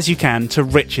answers as you can to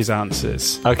Rich's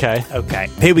answers. Okay.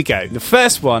 Here we go. The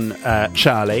first one,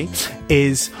 Charlie,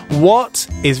 is what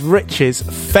is Rich's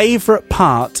favourite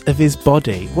part of his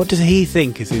body? What does he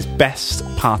think is his best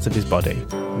part of his body?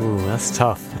 Ooh, that's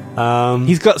tough.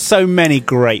 He's got so many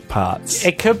great parts.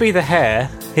 It could be the hair.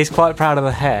 He's quite proud of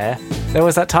the hair. There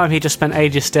was that time he just spent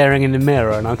ages staring in the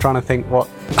mirror, and I'm trying to think what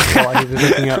he was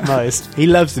looking at most. He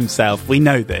loves himself, we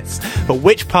know this. But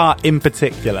which part in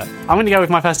particular? I'm going to go with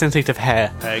my first instinct of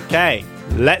hair. Okay,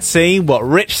 let's see what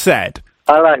Rich said.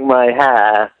 I like my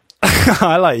hair.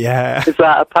 I like your hair. Is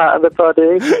that a part of the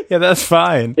body? Yeah, that's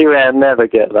fine. You will never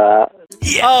get that.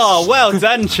 Yes. Oh, well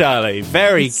done, Charlie.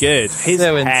 Very good. His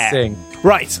so hair. insane.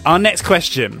 Right, our next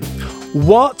question.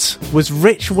 What was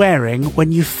Rich wearing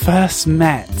when you first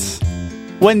met?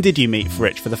 When did you meet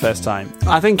Rich for the first time?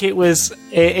 I think it was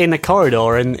in a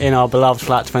corridor in our beloved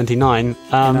flat 29. In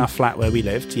our flat where we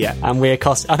lived, yeah. And we I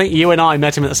think you and I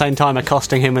met him at the same time,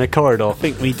 accosting him in a corridor. I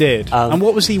think we did. And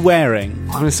what was he wearing?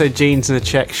 I'm going to say jeans and a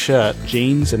checked shirt.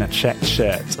 Jeans and a checked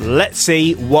shirt. Let's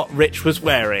see what Rich was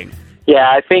wearing.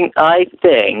 Yeah, I think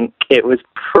it was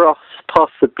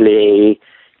possibly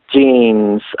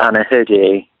jeans and a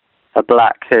hoodie. A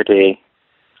black hoodie,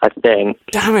 I think.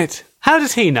 Damn it. How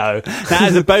does he know? Now,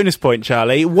 as a bonus point,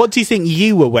 Charlie, what do you think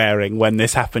you were wearing when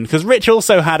this happened? Because Rich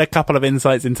also had a couple of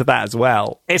insights into that as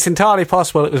well. It's entirely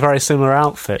possible it was a very similar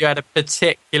outfit. You had a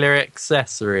particular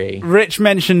accessory. Rich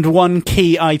mentioned one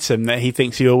key item that he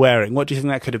thinks you were wearing. What do you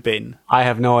think that could have been? I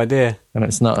have no idea. And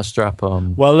it's not a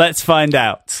strap-on. Well, let's find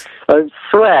out. I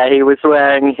swear he was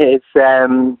wearing his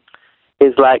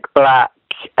like black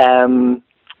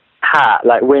hat,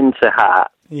 like winter hat.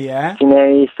 Yeah. You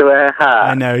know, he used to wear a hat.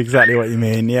 I know exactly what you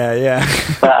mean. Yeah.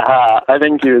 That hat. I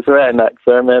think he was wearing that because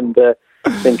I remember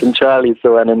thinking Charlie's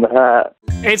the one in the hat.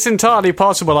 It's entirely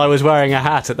possible I was wearing a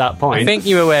hat at that point. I think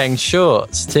you were wearing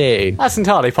shorts too. That's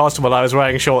entirely possible I was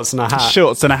wearing shorts and a hat.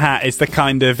 Shorts and a hat is the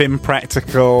kind of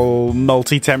impractical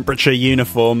multi-temperature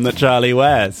uniform that Charlie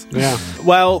wears. Yeah.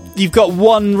 Well, you've got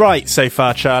one right so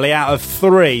far, Charlie, out of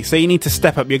 3, so you need to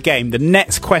step up your game. The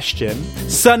next question.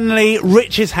 Suddenly,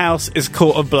 Rich's house is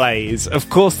caught ablaze.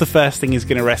 Of course, the first thing he's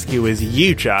going to rescue is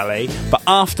you, Charlie. But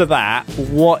after that,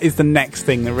 what is the next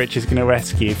thing that Rich is going to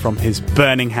rescue from his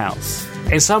burning house?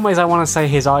 In some ways, I want to say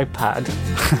his iPad,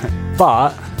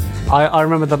 but I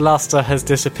remember the lustre has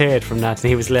disappeared from that, and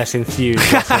he was less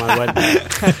enthused last time I went there.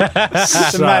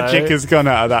 The magic has gone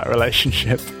out of that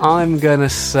relationship. I'm going to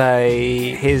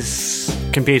say his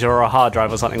computer or a hard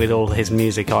drive or something with all his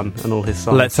music on and all his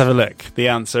songs. Let's have a look. The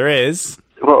answer is...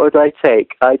 What would I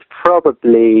take? I'd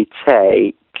probably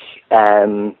take,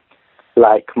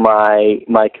 like,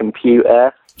 my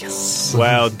computer. Yes.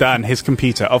 Well done, his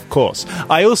computer, of course.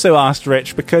 I also asked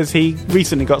Rich because he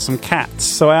recently got some cats,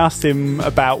 so I asked him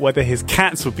about whether his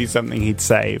cats would be something he'd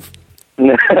save.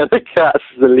 No, the cats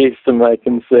are the least of my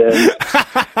concern.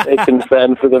 They can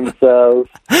fend for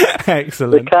themselves.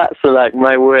 Excellent. The cats are like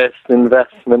my worst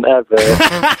investment ever.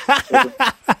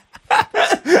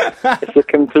 It's a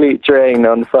complete drain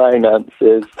on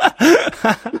finances. It's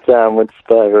a downward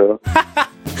spiral.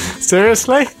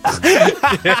 Seriously?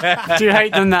 Do you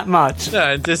hate them that much? No,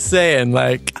 I'm just saying,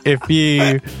 like, if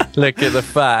you look at the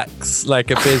facts,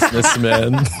 like a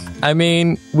businessman, I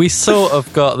mean, we sort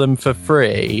of got them for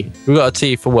free. We got a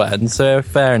 2 for 1, so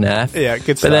fair enough. Yeah,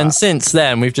 good start. But then since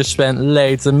then, we've just spent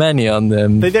loads of money on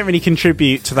them. They don't really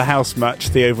contribute to the house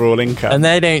much, the overall income. And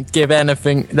they don't give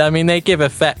anything. I mean, they give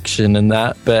affection and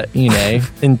that, but, you know,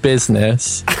 in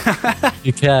business,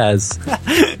 who cares?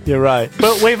 You're right.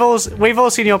 But we've all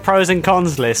seen your pros and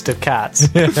cons list of cats.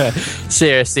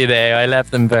 Seriously, though, I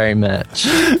love them very much.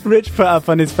 Rich put up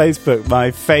on his Facebook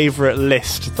my favourite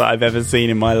list that I've ever seen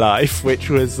in my life, which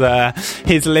was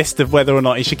his list of whether or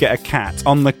not he should get a cat.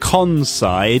 On the con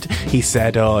side, he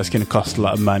said, oh, it's going to cost a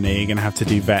lot of money, you're going to have to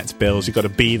do vet's bills, you've got to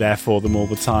be there for them all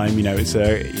the time, you know, it's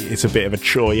a bit of a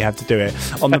chore, you have to do it.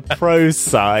 On the pros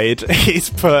side, he's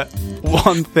put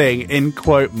one thing in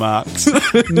quote marks,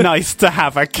 nice to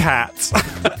have a cat.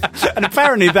 And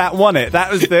apparently that won it.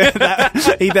 That was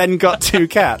he then got 2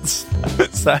 cats.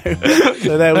 So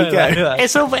there we go.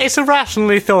 It's a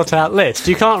rationally thought out list.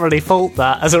 You can't really fault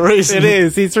that as a reason. It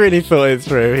is. He's really thought it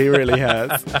through. He really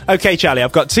has. Okay, Charlie,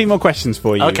 I've got 2 more questions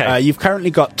for you. Okay. You've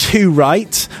currently got 2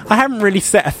 right. I haven't really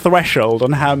set a threshold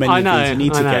on how many of these you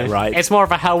need to get right. It's more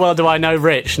of a how well do I know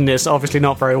Rich, and it's obviously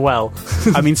not very well.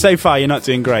 I mean, so far you're not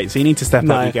doing great, so you need to step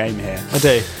up your game here. I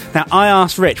do. Now, I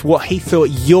asked Rich what he thought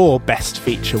your best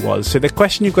feature was. So the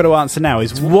question you've got to answer now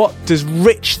is, what does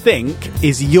Rich think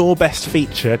is your best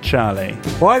feature, Charlie?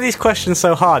 Why are these questions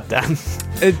so hard, Dan?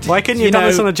 Why couldn't you have done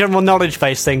this on a general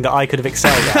knowledge-based thing that I could have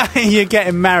excelled at? You're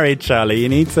getting married, Charlie. You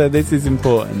need to... This is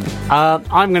important. I'm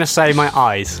going to say my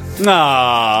eyes.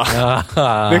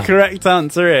 The correct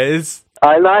answer is...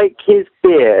 I like his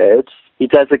beard. He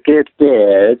does a good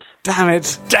beard. Damn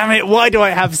it, why do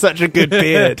I have such a good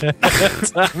beard? Damn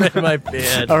it, my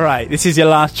beard. Alright, this is your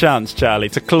last chance, Charlie,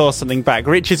 to claw something back.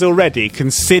 Rich is already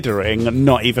considering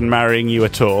not even marrying you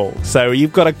at all. So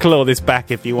you've got to claw this back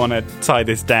if you want to tie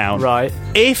this down. Right.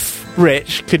 If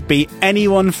Rich could be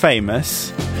anyone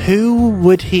famous, who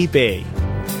would he be?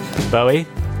 Bowie.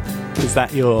 Is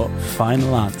that your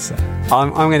final answer?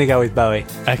 I'm going to go with Bowie.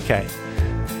 Okay.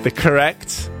 The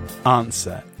correct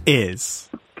answer is...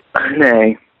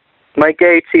 No. My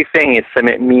go-to thing is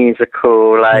something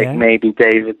musical, like maybe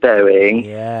David Bowie.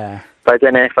 Yeah. But I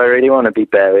don't know if I really want to be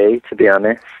Bowie, to be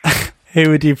honest. Who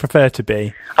would you prefer to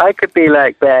be? I could be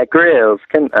like Bear Grylls,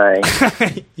 couldn't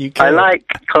I? You could. I like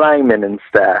climbing and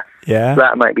stuff. Yeah. So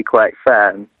that might be quite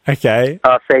fun. Okay.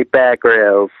 I'll say Bear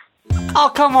Grylls.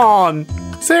 Oh, come on.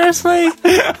 Seriously?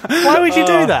 Why would you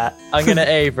do that? I'm going to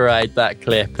override that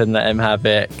clip and let him have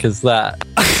it, because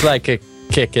it's like a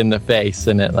kick in the face,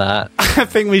 isn't it, that? I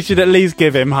think we should at least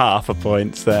give him half a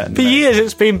point, certainly. For years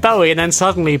it's been Bowie and then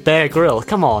suddenly Bear Grylls.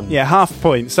 Come on. Yeah, half a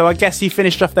point. So I guess you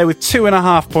finished off there with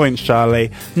 2.5 points,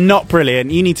 Charlie. Not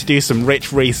brilliant. You need to do some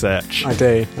Rich research. I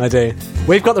do.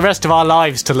 We've got the rest of our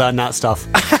lives to learn that stuff.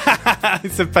 I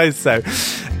suppose so.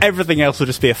 Everything else will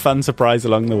just be a fun surprise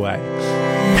along the way.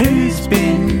 Who's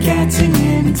been getting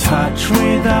in touch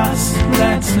with us?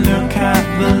 Let's look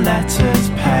at the letters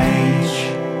page.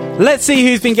 Let's see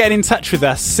who's been getting in touch with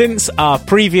us since our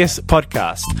previous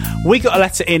podcast. We got a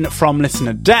letter in from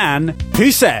listener Dan,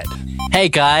 who said... Hey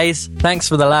guys, thanks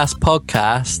for the last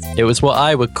podcast. It was what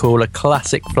I would call a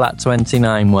classic Flat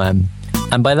 29 one.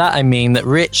 And by that I mean that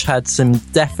Rich had some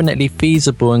definitely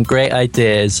feasible and great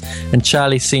ideas, and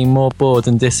Charlie seemed more bored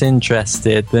and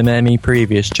disinterested than any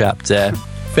previous chapter.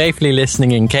 Faithfully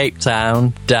listening in Cape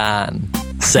Town, Dan.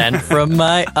 Sent from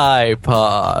my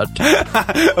iPod.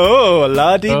 Oh,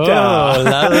 la-di-da. Oh,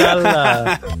 la la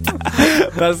la.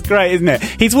 That's great, isn't it?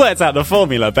 He's worked out the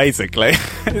formula, basically.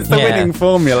 It's the winning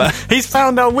formula. He's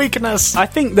found our weakness. I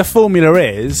think the formula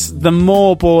is, the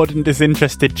more bored and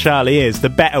disinterested Charlie is, the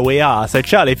better we are. So,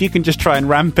 Charlie, if you can just try and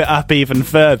ramp it up even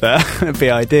further, it'd be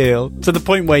ideal. To the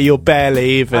point where you're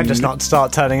barely even... I just not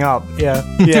start turning up, yeah.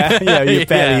 Yeah, you're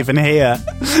barely even here.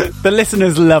 The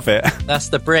listeners love it. That's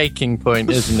the breaking point,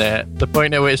 isn't it? The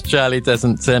point at which Charlie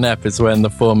doesn't turn up is when the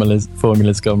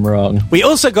formula's gone wrong. We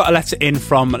also got a letter in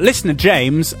from listener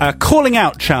James calling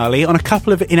out Charlie on a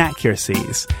couple of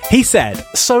inaccuracies. He said,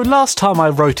 "So last time I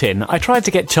wrote in, I tried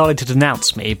to get Charlie to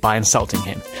denounce me by insulting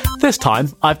him. This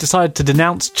time, I've decided to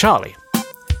denounce Charlie.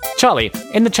 Charlie,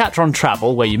 in the chapter on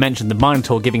travel, where you mentioned the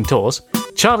Minotaur giving tours,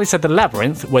 Charlie said the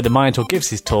labyrinth, where the Minotaur gives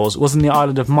his tours, was in the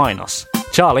island of Minos.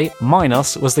 Charlie,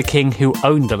 Minos was the king who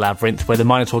owned the labyrinth where the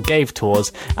Minotaur gave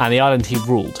tours, and the island he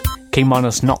ruled. King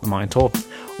Minos, not the Minotaur,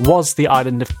 was the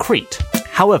island of Crete.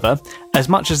 However, as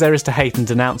much as there is to hate and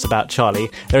denounce about Charlie,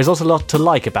 there is also a lot to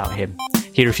like about him.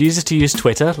 He refuses to use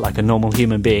Twitter like a normal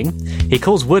human being. He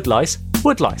calls woodlice,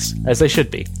 as they should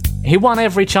be. He won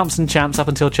every Chumps and Champs up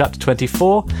until chapter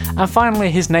 24, and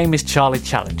finally his name is Charlie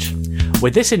Challenge.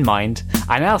 With this in mind,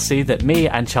 I now see that me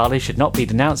and Charlie should not be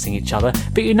denouncing each other,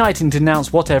 but uniting to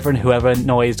denounce whatever and whoever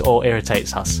annoys or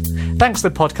irritates us. Thanks for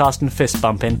the podcast and fist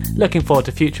bumping. Looking forward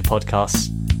to future podcasts."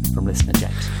 From listener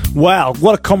James. Well,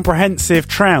 what a comprehensive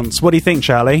trounce. What do you think,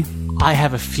 Charlie? I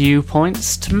have a few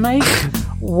points to make.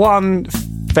 One,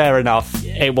 fair enough,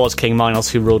 it was King Minos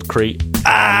who ruled Crete. And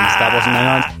that wasn't going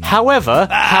on. However,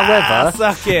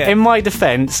 suck it. In my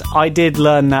defence, I did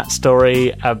learn that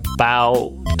story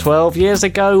about 12 years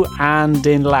ago and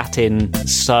in Latin,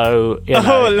 so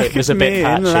it was a bit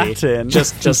patchy. In Latin.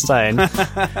 Just saying.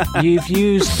 You've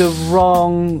used the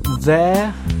wrong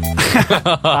there.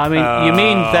 I mean, you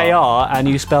mean they are, and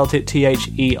you spelt it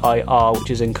THEIR, which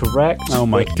is incorrect. Oh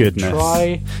my goodness!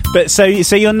 Try. But so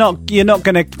you're not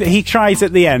going to. He tries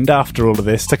at the end after all of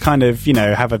this to kind of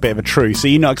have a bit of a truce. So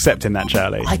you're not accepting that,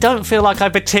 Charlie? I don't feel like I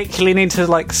particularly need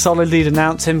to solidly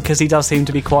denounce him because he does seem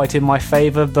to be quite in my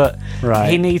favour, but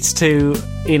he needs to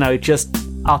just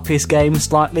up his game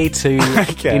slightly to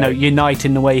unite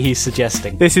in the way he's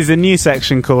suggesting. This is a new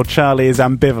section called Charlie is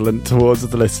ambivalent towards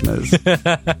the listeners.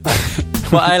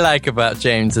 What I like about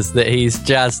James is that he's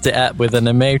jazzed it up with an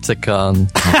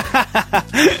emoticon.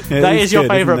 That is your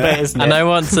favourite bit, isn't it? And I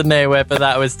want to know whether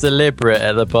that was deliberate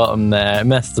at the bottom there. It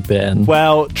must have been.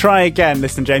 Well, try again,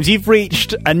 listener James. You've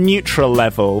reached a neutral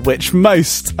level, which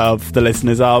most of the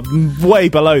listeners are way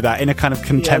below that in a kind of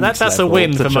contempt that's a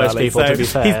win for most people, to be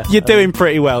fair. You're doing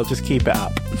pretty well. Just keep it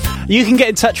up. You can get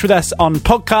in touch with us on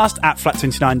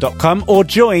podcast@flat29.com or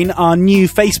join our new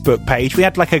Facebook page. We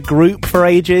had a group for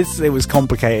ages. It was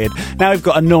complicated. Now we've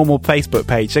got a normal Facebook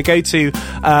page. So go to,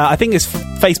 I think it's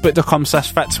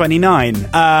facebook.com/flat29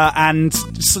 and,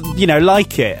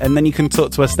 like it. And then you can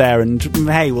talk to us there and,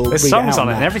 hey, we'll There's read songs it out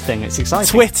on it and everything. It's exciting.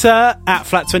 Twitter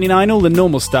 @flat29, all the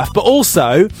normal stuff. But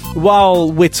also, while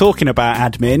we're talking about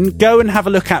admin, go and have a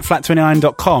look at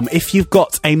flat29.com. If you've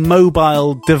got a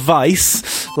mobile device,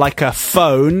 like a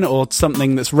phone or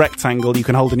something that's rectangle you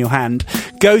can hold in your hand,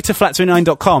 go to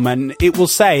flat29.com and it will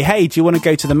say, hey, do you want to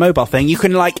go to the mobile thing? You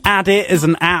can add it as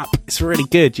an app. It's really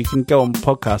good. You can go on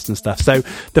podcasts and stuff. So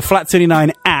the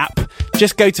Flat29 app,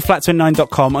 just go to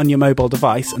flat29.com on your mobile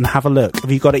device and have a look.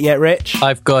 Have you got it yet, Rich?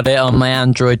 I've got it on my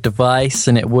Android device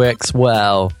and it works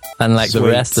well, unlike the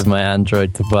rest of my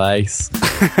Android device.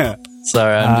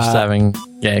 Sorry, I'm just having...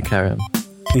 Yeah, carry on.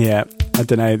 Yeah, I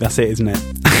don't know. That's it, isn't it?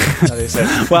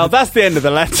 Well, that's the end of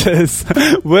the letters.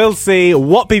 We'll see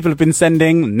what people have been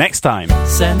sending next time.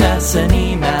 Send us an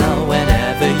email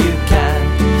whenever you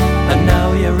can. I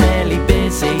know you're really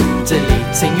busy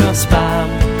deleting your spam.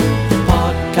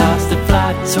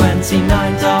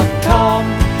 Podcast@flat29.com.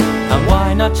 And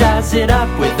why not jazz it up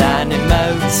with an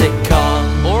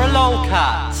emoticon or a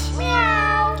lolcat?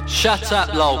 Shut up,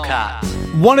 lolcat.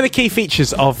 One of the key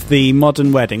features of the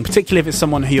modern wedding, particularly if it's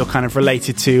someone who you're kind of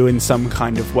related to in some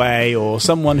kind of way, or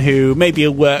someone who may be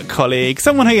a work colleague,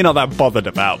 someone who you're not that bothered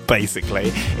about,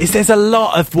 basically, is there's a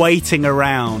lot of waiting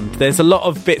around. There's a lot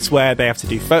of bits where they have to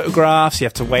do photographs, you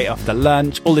have to wait after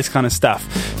lunch, all this kind of stuff.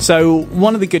 So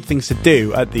one of the good things to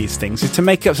do at these things is to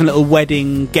make up some little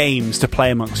wedding games to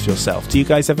play amongst yourself. Do you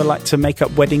guys ever like to make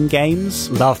up wedding games?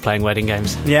 Love playing wedding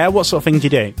games. Yeah? What sort of things do you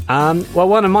do? Well,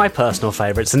 one of my personal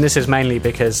favourites, and this is mainly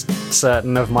because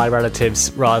certain of my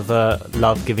relatives rather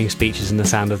love giving speeches in the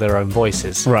sound of their own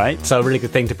voices. Right. So a really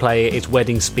good thing to play is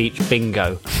wedding speech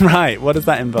bingo. Right, what does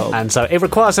that involve? And so it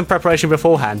requires some preparation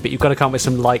beforehand, but you've got to come up with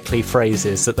some likely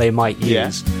phrases that they might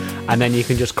use. And then you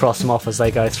can just cross them off as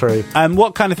they go through.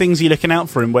 What kind of things are you looking out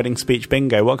for in wedding speech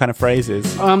bingo? What kind of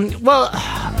phrases? Well,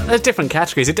 there's different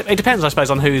categories. It depends, I suppose,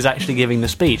 on who's actually giving the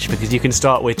speech, because you can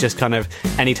start with just kind of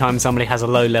anytime somebody has a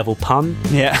low-level pun.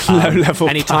 Yeah, low-level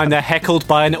anytime they're heckled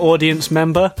by an audience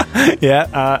member.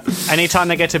 Yeah. Anytime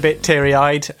they get a bit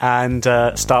teary-eyed and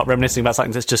start reminiscing about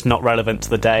something that's just not relevant to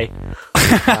the day.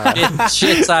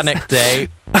 Shit anecdote.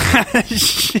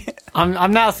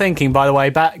 I'm now thinking, by the way,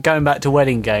 going back to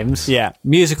wedding games. Yeah.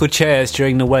 Musical chairs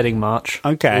during the wedding march.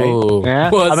 Okay. Ooh.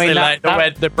 Yeah. Well, I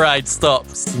mean, the bride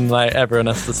stops and everyone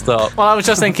has to stop. Well, I was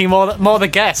just thinking more the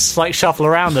guests shuffle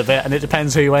around a bit, and it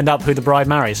depends who the bride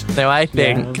marries. So I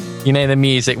think the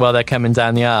music while they're coming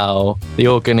down the aisle, the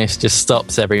organist just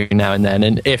stops every now and then,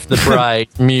 and if the bride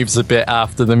moves a bit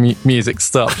after the music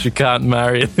stops, you can't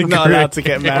marry the not allowed to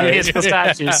get married. It's for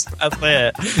statues. That's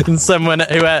it. And someone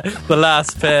the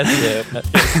last person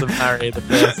gets to marry the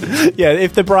person. Yeah,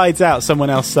 if the bride's out, someone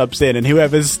else subs in, and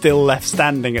whoever's still left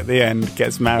standing at the end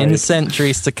gets married. In the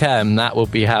centuries to come, that will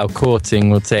be how courting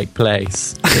will take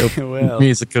place. It will.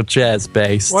 Musical chairs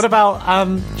based. What about,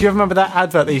 do you remember that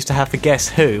advert they used to have for Guess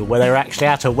Who, where they were actually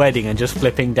at a wedding and just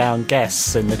flipping down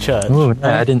guests in the church? Oh, no,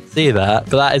 I didn't see that,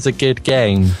 but that is a good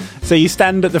game. So you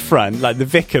stand at the front, like the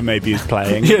vicar maybe is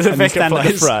playing, Yeah, the and vicar you stand plays.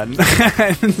 at the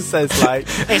front and says like...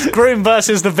 It's groom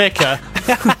versus the vicar.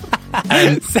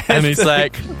 And he's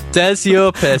like, does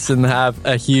your person have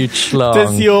a huge schlong?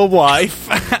 Does your wife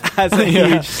has a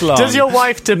huge schlong? Does your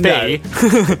wife to be?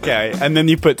 No. Okay, and then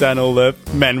you put down all the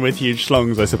men with huge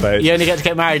schlongs, I suppose. You only get to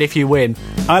get married if you win.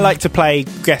 I like to play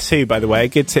Guess Who, by the way. A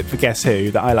good tip for Guess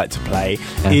Who that I like to play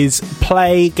is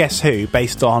play Guess Who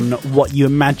based on what you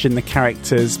imagine the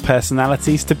characters'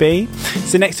 personalities to be.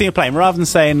 So next time you're playing, rather than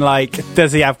saying, like,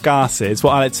 does he have glasses,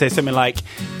 what I like to say is something like,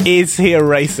 is he a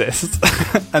racist?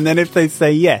 And then if they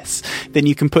say yes, then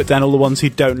you can put down all the ones who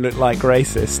don't look like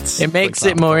racists. It makes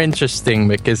it more interesting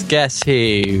because Guess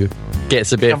Who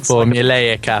gets a bit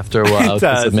formulaic after a while,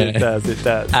 doesn't it? It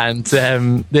does.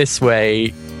 And this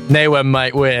way, no one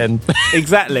might win.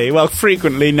 Exactly. Well,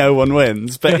 frequently no one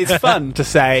wins, but it's fun to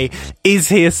say, is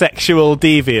he a sexual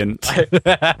deviant?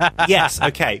 Yes,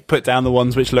 okay, put down the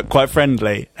ones which look quite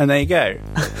friendly, and there you go.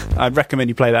 I'd recommend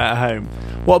you play that at home.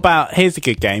 What about, here's a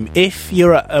good game. If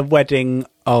you're at a wedding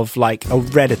of, like, a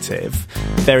relative,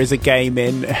 there is a game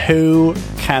in Who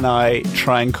Can I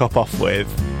Try and Cop Off With,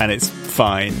 and it's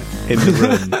fine in the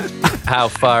room. How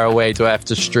far away do I have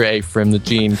to stray from the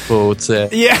gene pool to...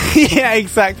 Yeah,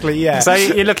 exactly, yeah. So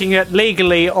you're looking at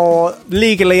legally or...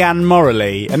 Legally and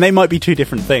morally, and they might be two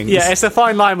different things. Yeah, it's a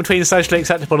fine line between socially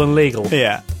acceptable and legal.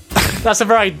 Yeah. That's a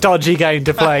very dodgy game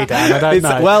to play, Dan. I don't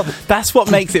know. Well, that's what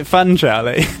makes it fun,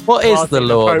 Charlie. What is the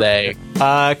law, though?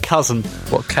 Cousin.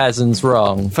 What cousin's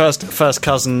wrong? First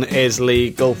cousin is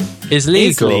legal. Is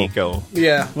legal? Is legal.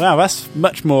 Yeah. Wow, that's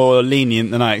much more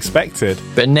lenient than I expected.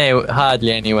 But no,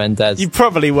 hardly anyone does. You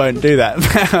probably won't do that.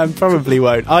 I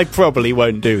probably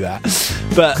won't do that.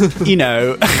 But, you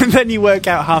know, then you work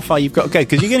out how far you've got to go,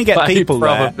 because you're going to get people there.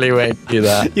 I probably won't do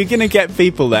that. You're going to get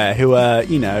people there who are,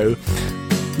 you know,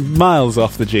 miles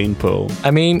off the gene pool.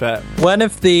 I mean, one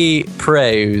of the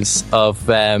pros of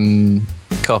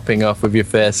copping off with your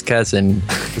first cousin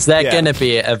is they're going to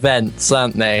be at events,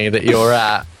 aren't they, that you're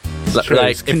at?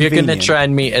 Like, if you're going to try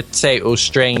and meet a total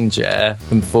stranger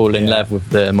and fall in love with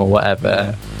them or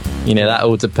whatever, you know, that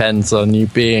all depends on you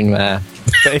being there.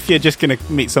 But if you're just going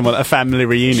to meet someone at a family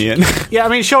reunion... Yeah, I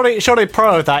mean, surely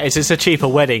pro of that is it's a cheaper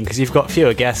wedding because you've got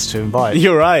fewer guests to invite.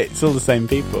 You're right, it's all the same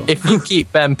people. If you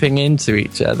keep bumping into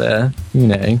each other, you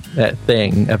know, that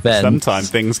event... Sometimes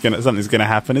something's going to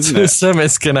happen, isn't it?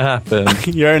 Something's going to happen.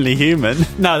 You're only human.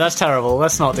 No, that's terrible.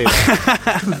 Let's not do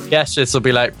that. Guests will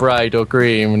be like bride or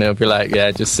groom, and it'll be like,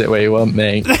 yeah, just sit where you want,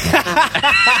 mate.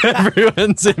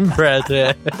 Everyone's inbred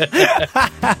here.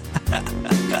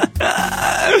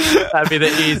 That'd be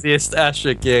the easiest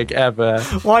usher gig ever.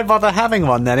 Why bother having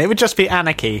one then? It would just be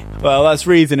anarchy. Well, that's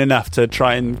reason enough to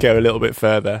try and go a little bit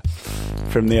further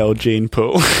from the old gene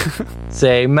pool.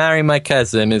 So, Marry My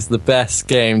Cousin is the best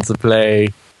game to play.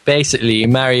 Basically, you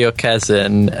marry your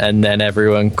cousin, and then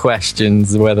everyone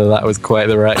questions whether that was quite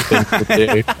the right thing to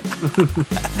do for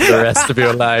the rest of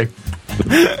your life.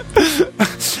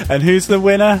 And who's the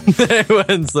winner? No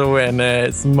one's the winner.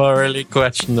 It's morally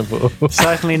questionable.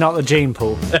 Certainly not the gene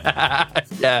pool.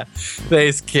 Yeah,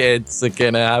 those kids are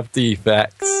gonna have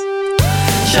defects.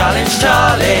 Challenge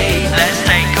Charlie, let's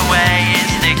take away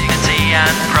his dignity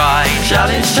and pride.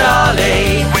 Challenge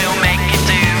Charlie, we'll make him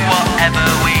do whatever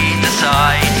we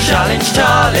decide. Challenge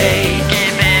Charlie,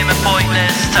 give him a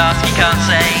pointless task, he can't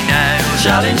say no.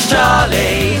 Challenge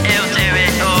Charlie, he'll do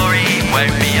it or he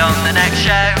won't be on the next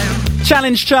show.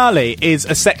 Challenge Charlie is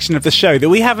a section of the show that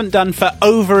we haven't done for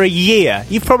over a year.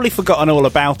 You've probably forgotten all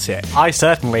about it. I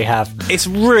certainly have. It's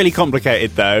really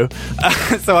complicated, though,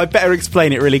 so I better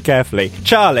explain it really carefully.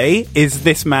 Charlie is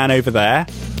this man over there.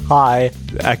 Hi.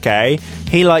 Okay.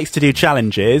 He likes to do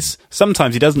challenges.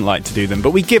 Sometimes he doesn't like to do them,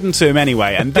 but we give them to him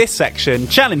anyway. And this section,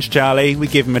 Challenge Charlie, we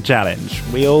give him a challenge.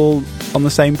 We all on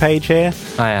the same page here?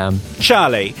 I am.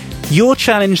 Charlie, your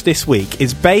challenge this week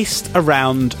is based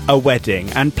around a wedding,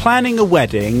 and planning a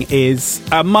wedding is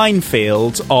a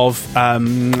minefield of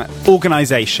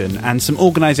organisation and some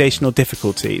organisational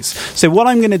difficulties. So what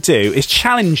I'm going to do is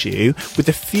challenge you with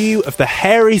a few of the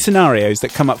hairy scenarios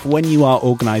that come up when you are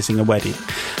organising a wedding.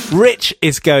 Rich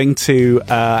is going to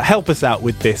help us out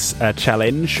with this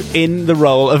challenge in the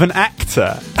role of an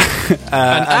actor.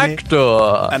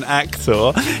 An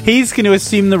actor. He's going to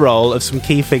assume the role of some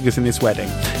key figures in this wedding.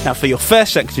 Now, for your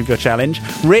first section of your challenge,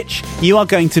 Rich, you are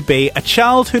going to be a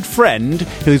childhood friend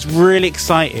who's really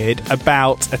excited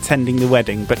about attending the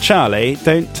wedding. But Charlie,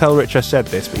 don't tell Rich I said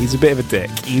this, but he's a bit of a dick.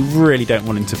 You really don't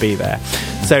want him to be there.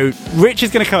 So Rich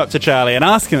is going to come up to Charlie and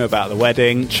ask him about the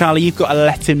wedding. Charlie, you've got to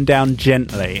let him down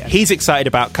gently. He's excited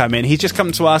about coming. He's just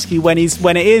come to ask you when it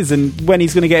is and when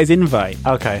he's going to get his invite.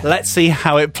 Okay. Let's see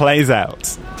how it plays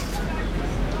out.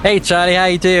 Hey Charlie, how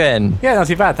you doing? Yeah, not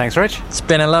too bad, thanks, Rich. It's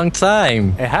been a long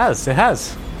time. It has.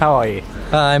 How are you?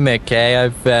 I'm okay.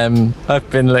 I've been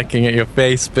looking at your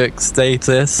Facebook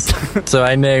status, so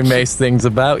I know most things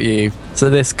about you. So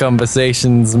this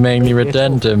conversation's mainly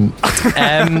redundant.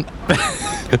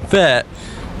 But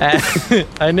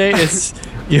I notice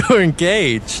you're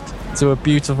engaged to a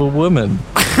beautiful woman.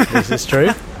 Is this true?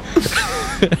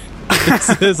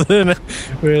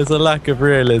 There's a lack of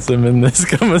realism in this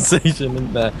conversation,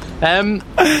 isn't there?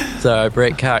 So I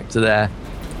break character there.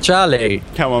 Charlie.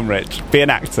 Come on, Rich. Be an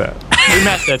actor. Be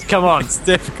method. Come on. It's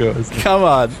difficult, isn't it? Come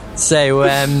on. So,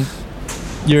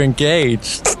 you're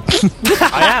engaged.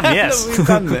 I am, yes. We've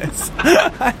done this.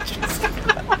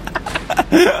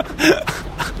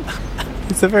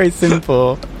 It's a very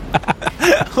simple...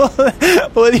 I'm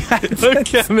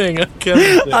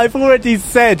coming. I've already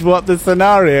said what the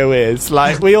scenario is.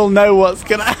 Like, we all know what's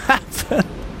going to happen.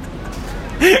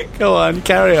 Go on,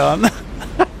 carry on.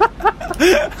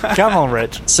 Come on,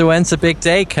 Rich. So when's the big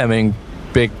day coming,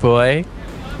 big boy?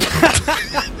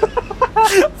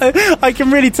 I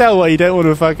can really tell why you don't want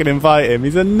to fucking invite him.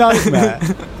 He's a nightmare.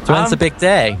 So when's the big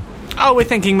day? Oh, we're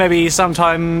thinking maybe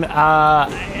sometime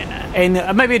in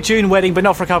maybe a June wedding, but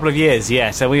not for a couple of years.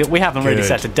 Yeah, so we haven't really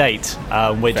set a date.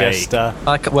 We're just.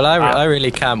 I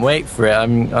really can't wait for it.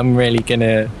 I'm really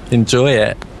gonna enjoy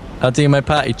it. I'll do my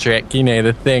party trick. You know,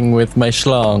 the thing with my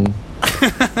schlong.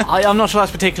 I'm not sure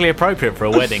that's particularly appropriate for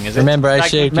a wedding, is it? Remember, I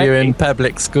showed you in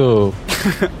public school.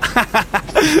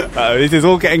 This is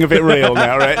all getting a bit real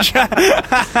now, Rich.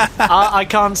 I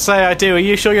can't say I do. Are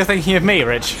you sure you're thinking of me,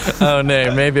 Rich? Oh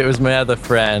no, maybe it was my other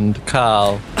friend,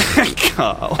 Carl.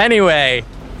 Carl. Anyway,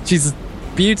 she's a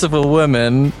beautiful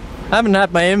woman. I haven't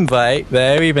had my invite,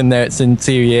 though, even though it's in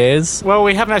 2 years. Well,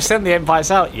 we haven't sent the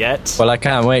invites out yet. Well, I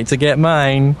can't wait to get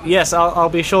mine. Yes, I'll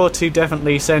be sure to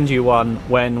definitely send you one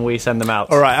when we send them out.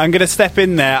 All right, I'm going to step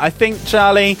in there. I think,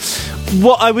 Charlie,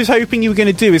 what I was hoping you were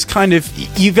going to do is kind of...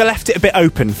 You've left it a bit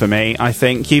open for me, I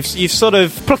think. You've sort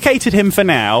of placated him for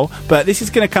now, but this is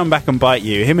going to come back and bite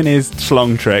you. Him and his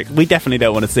schlong trick. We definitely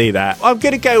don't want to see that. I'm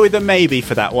going to go with a maybe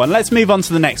for that one. Let's move on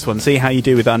to the next one, see how you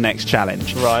do with our next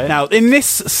challenge. Right. Now, in this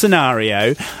scenario,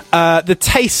 the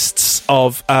tastes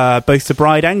of both the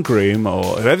bride and groom, or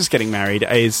whoever's getting married,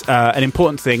 is an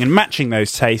important thing, and matching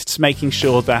those tastes, making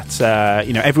sure that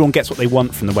everyone gets what they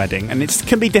want from the wedding, and it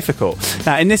can be difficult.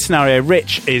 Now, in this scenario,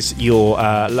 Rich is your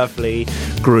lovely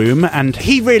groom, and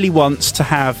he really wants to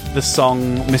have the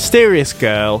song "Mysterious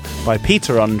Girl" by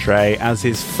Peter Andre as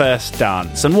his first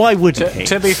dance, and why wouldn't he?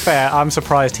 To be fair, I'm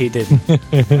surprised he didn't.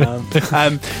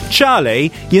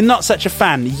 Charlie, you're not such a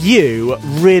fan. You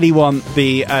really want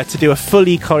to do a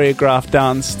fully choreographed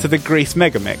dance to the Grease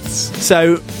Megamix.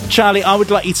 So, Charlie, I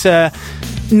would like you to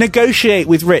negotiate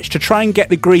with Rich to try and get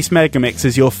the Grease Megamix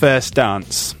as your first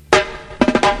dance.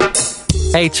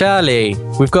 Hey, Charlie,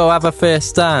 we've got to have a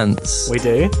first dance. We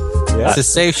do? Yeah. It's a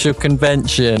social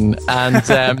convention, and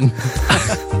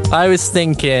I was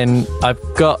thinking I've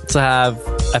got to have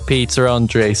a Peter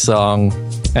Andre song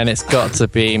and it's got to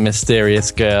be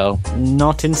Mysterious Girl.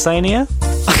 Not Insania?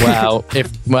 Well,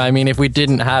 if we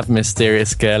didn't have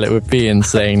Mysterious Girl, it would be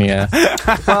Insania.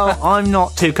 Well, I'm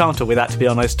not too comfortable with that, to be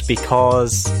honest,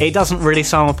 because it doesn't really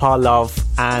sum up our love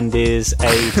and is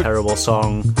a terrible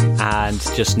song, and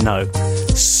just no.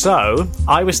 So,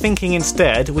 I was thinking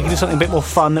instead we could do something a bit more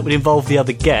fun that would involve the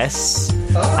other guests,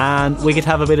 and we could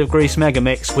have a bit of Grease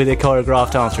Megamix with a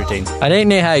choreographed dance routine. I don't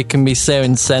know how you can be so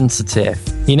insensitive.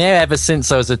 You know, ever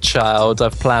since I was a child,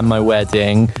 I've planned my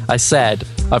wedding. I said,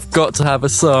 I've got to have a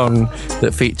song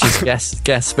that features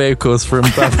guest vocals from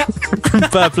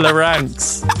Bubbler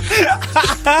Ranks.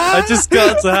 I just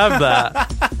got to have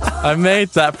that. I made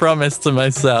that promise to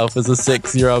myself as a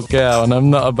 6-year-old girl, and I'm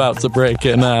not about to break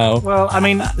it now. Well, I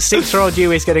mean, 6-year-old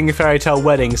you is getting a fairy tale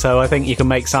wedding, so I think you can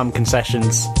make some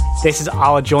concessions. This is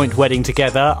our joint wedding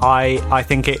together. I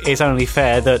think it is only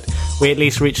fair that we at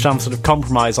least reach some sort of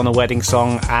compromise on a wedding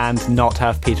song and not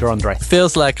have Peter Andre.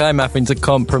 Feels like I'm having to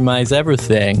compromise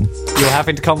everything. You're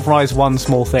having to compromise one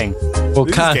small thing. Well,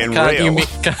 can't you meet...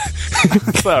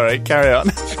 Sorry, carry on.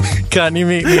 Can't you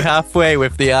meet me halfway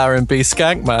with the R&B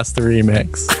Skankmaster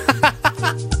remix?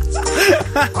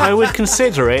 I would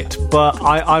consider it, but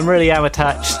I really am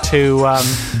attached to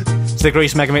the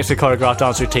Grease Megamix with choreographed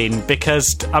dance routine,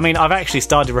 because, I mean, I've actually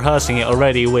started rehearsing it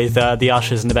already with the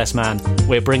ushers and the best man.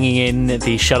 We're bringing in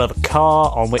the shell of a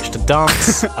car on which to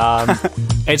dance.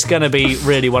 It's going to be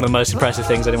really one of the most impressive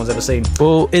things anyone's ever seen.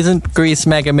 Well, isn't Grease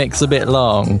Megamix a bit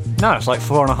long? No, it's like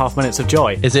 4.5 minutes of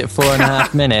joy. Is it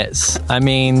 4.5 minutes? I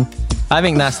mean, I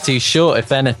think that's too short,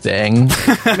 if anything.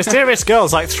 Mysterious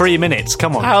Girl's like 3 minutes,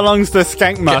 come on. How long's the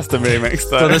Skankmaster remix,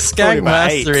 though? Well, the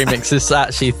Skankmaster remix is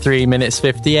actually 3 minutes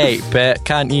 58, but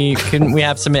couldn't we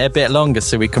have something a bit longer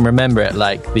so we can remember it,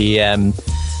 like the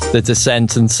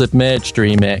Descent and Submerged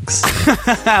remix?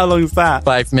 How long's that?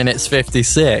 5 minutes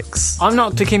 56. I'm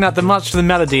not thinking that much of the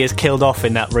melody is killed off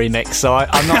in that remix, so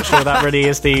I'm not sure that really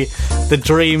is the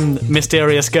dream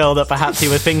Mysterious Girl that perhaps you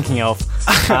were thinking of.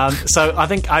 So I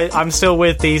think I'm still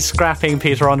with the scrapping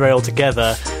Peter Andre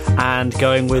altogether and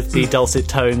going with the dulcet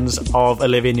tones of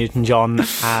Olivia Newton-John.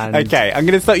 And okay, I'm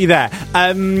going to stop you there.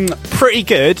 Pretty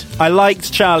good. I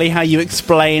liked, Charlie, how you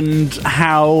explained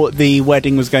how the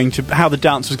wedding was going to, how the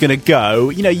dance was going to go.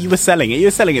 You know, you were selling it. You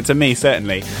were selling it to me,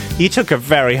 certainly. You took a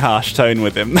very harsh tone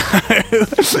with him.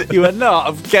 You were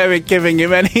not giving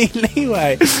him any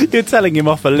leeway. You're telling him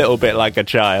off a little bit like a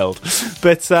child.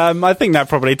 But I think that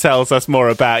probably tells us more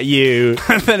about you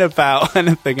than about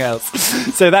anything else.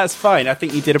 So that's fine. I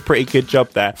think you did a pretty good job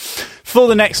there. For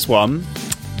the next one,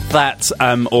 that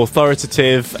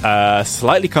authoritative,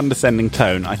 slightly condescending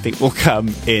tone, I think, will come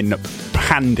in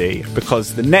handy,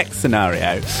 because the next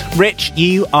scenario, Rich,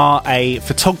 you are a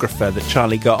photographer that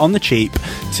Charlie got on the cheap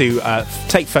to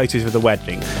take photos of the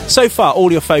wedding. So far, all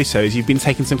your photos, you've been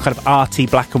taking some kind of arty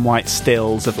black and white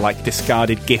stills of like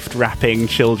discarded gift wrapping,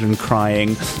 children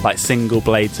crying, like single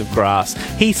blades of grass.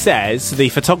 He says, the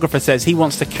photographer says, he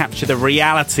wants to capture the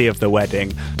reality of the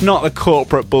wedding, not the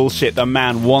corporate bullshit the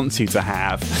man wants you to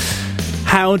have.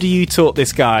 How do you talk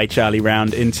this guy, Charlie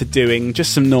Round, into doing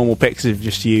just some normal pictures of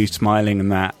just you smiling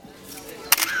and that?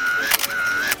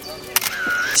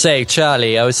 So,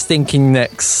 Charlie, I was thinking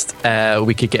next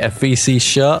we could get a feces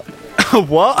shot.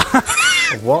 What?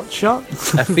 A what shot?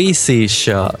 A feces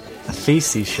shot. A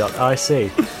feces shot, I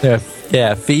see.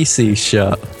 Yeah, feces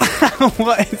shot.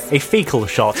 What is... A fecal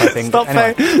shot, I think.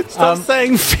 Stop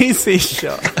saying feces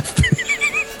shot.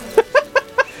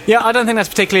 Yeah, I don't think that's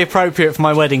particularly appropriate for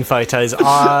my wedding photos.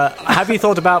 Have you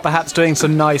thought about perhaps doing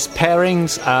some nice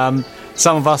pairings?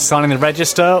 Some of us signing the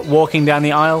register, walking down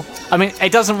the aisle. I mean,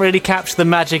 it doesn't really capture the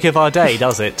magic of our day,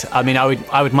 does it? I mean,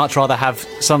 I would much rather have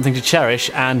something to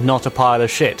cherish and not a pile of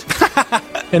shit.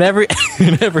 In every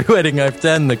wedding I've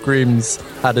done, the groom's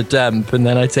had a dump, and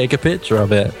then I take a picture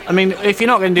of it. I mean, if you're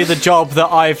not going to do the job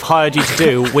that I've hired you to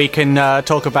do, we can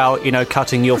talk about,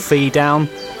 cutting your fee down,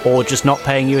 or just not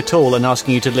paying you at all and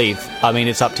asking you to leave. I mean,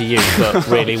 it's up to you, but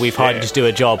really, we've hired you to do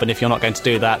a job, and if you're not going to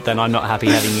do that, then I'm not happy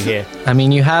having you here. I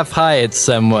mean, you have hired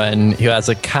someone who has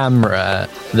a camera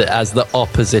that has the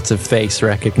opposite of face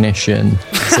recognition,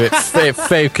 so it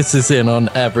focuses in on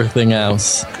everything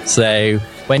else. So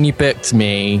when you booked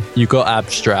me, you got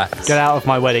abstract. Get out of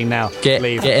my wedding now.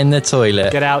 Leave. Get in the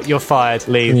toilet. Get out, you're fired.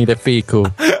 Leave. You need a fecal.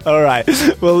 All right,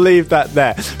 we'll leave that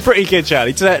there. Pretty good,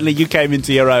 Charlie. Certainly you came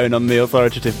into your own on the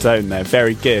authoritative tone there.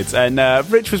 Very good. And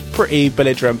Rich was pretty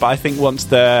belligerent, but I think once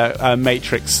the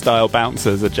Matrix-style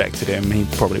bouncers ejected him, he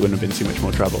probably wouldn't have been too much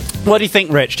more trouble. What do you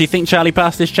think, Rich? Do you think Charlie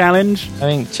passed this challenge? I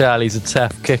think Charlie's a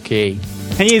tough cookie.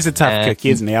 He is a tough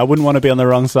cookie, isn't he? I wouldn't want to be on the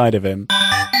wrong side of him.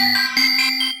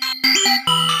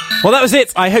 Well, that was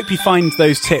it. I hope you find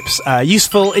those tips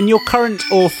useful in your current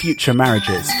or future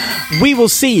marriages. We will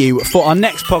see you for our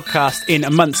next podcast in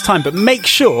a month's time, but make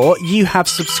sure you have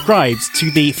subscribed to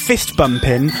the Fist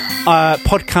Bumpin'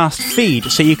 podcast feed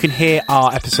so you can hear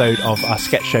our episode of our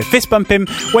sketch show Fist Bumpin'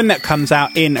 when that comes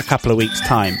out in a couple of weeks'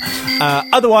 time.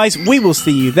 Otherwise, we will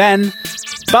see you then.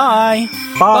 Bye.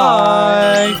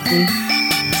 Bye.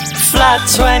 Flat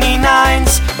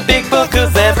 29's Big Book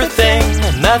of Everything.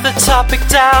 Another topic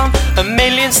down,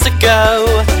 millions to go.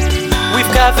 We've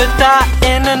covered that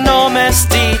in enormous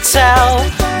detail.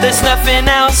 There's nothing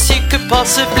else you could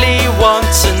possibly want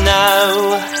to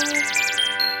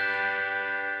know.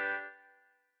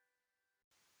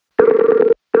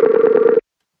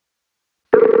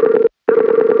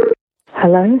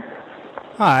 Hello?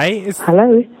 Hi.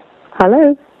 Hello?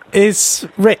 Hello? Is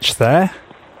Rich there?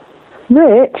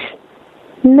 Rich?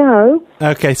 No.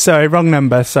 Okay, sorry, wrong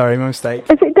number. Sorry, my mistake.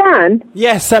 Is it Dan?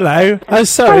 Yes, hello. Oh,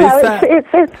 sorry. Hello, is that...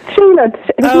 it's Sheila.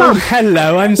 His mum.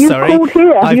 Hello, I'm You've sorry. called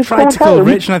here. I've You've tried to called call home.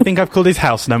 Rich and I think I've called his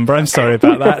house number. I'm sorry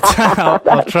about that.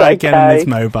 I'll try again on his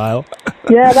mobile.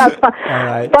 Yeah, that's fine. All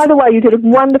right. By the way, you did a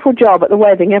wonderful job at the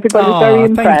wedding. Everybody was very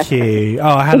impressed. Thank you. Oh,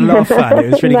 I had a lot of fun. It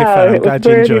was really good fun. I'm glad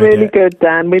you enjoyed really it. good,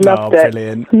 Dan. We loved it.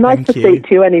 Brilliant. Nice Thank to you. speak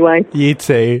to you anyway. You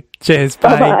too. Cheers.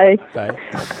 Bye. Bye-bye.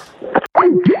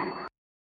 Bye.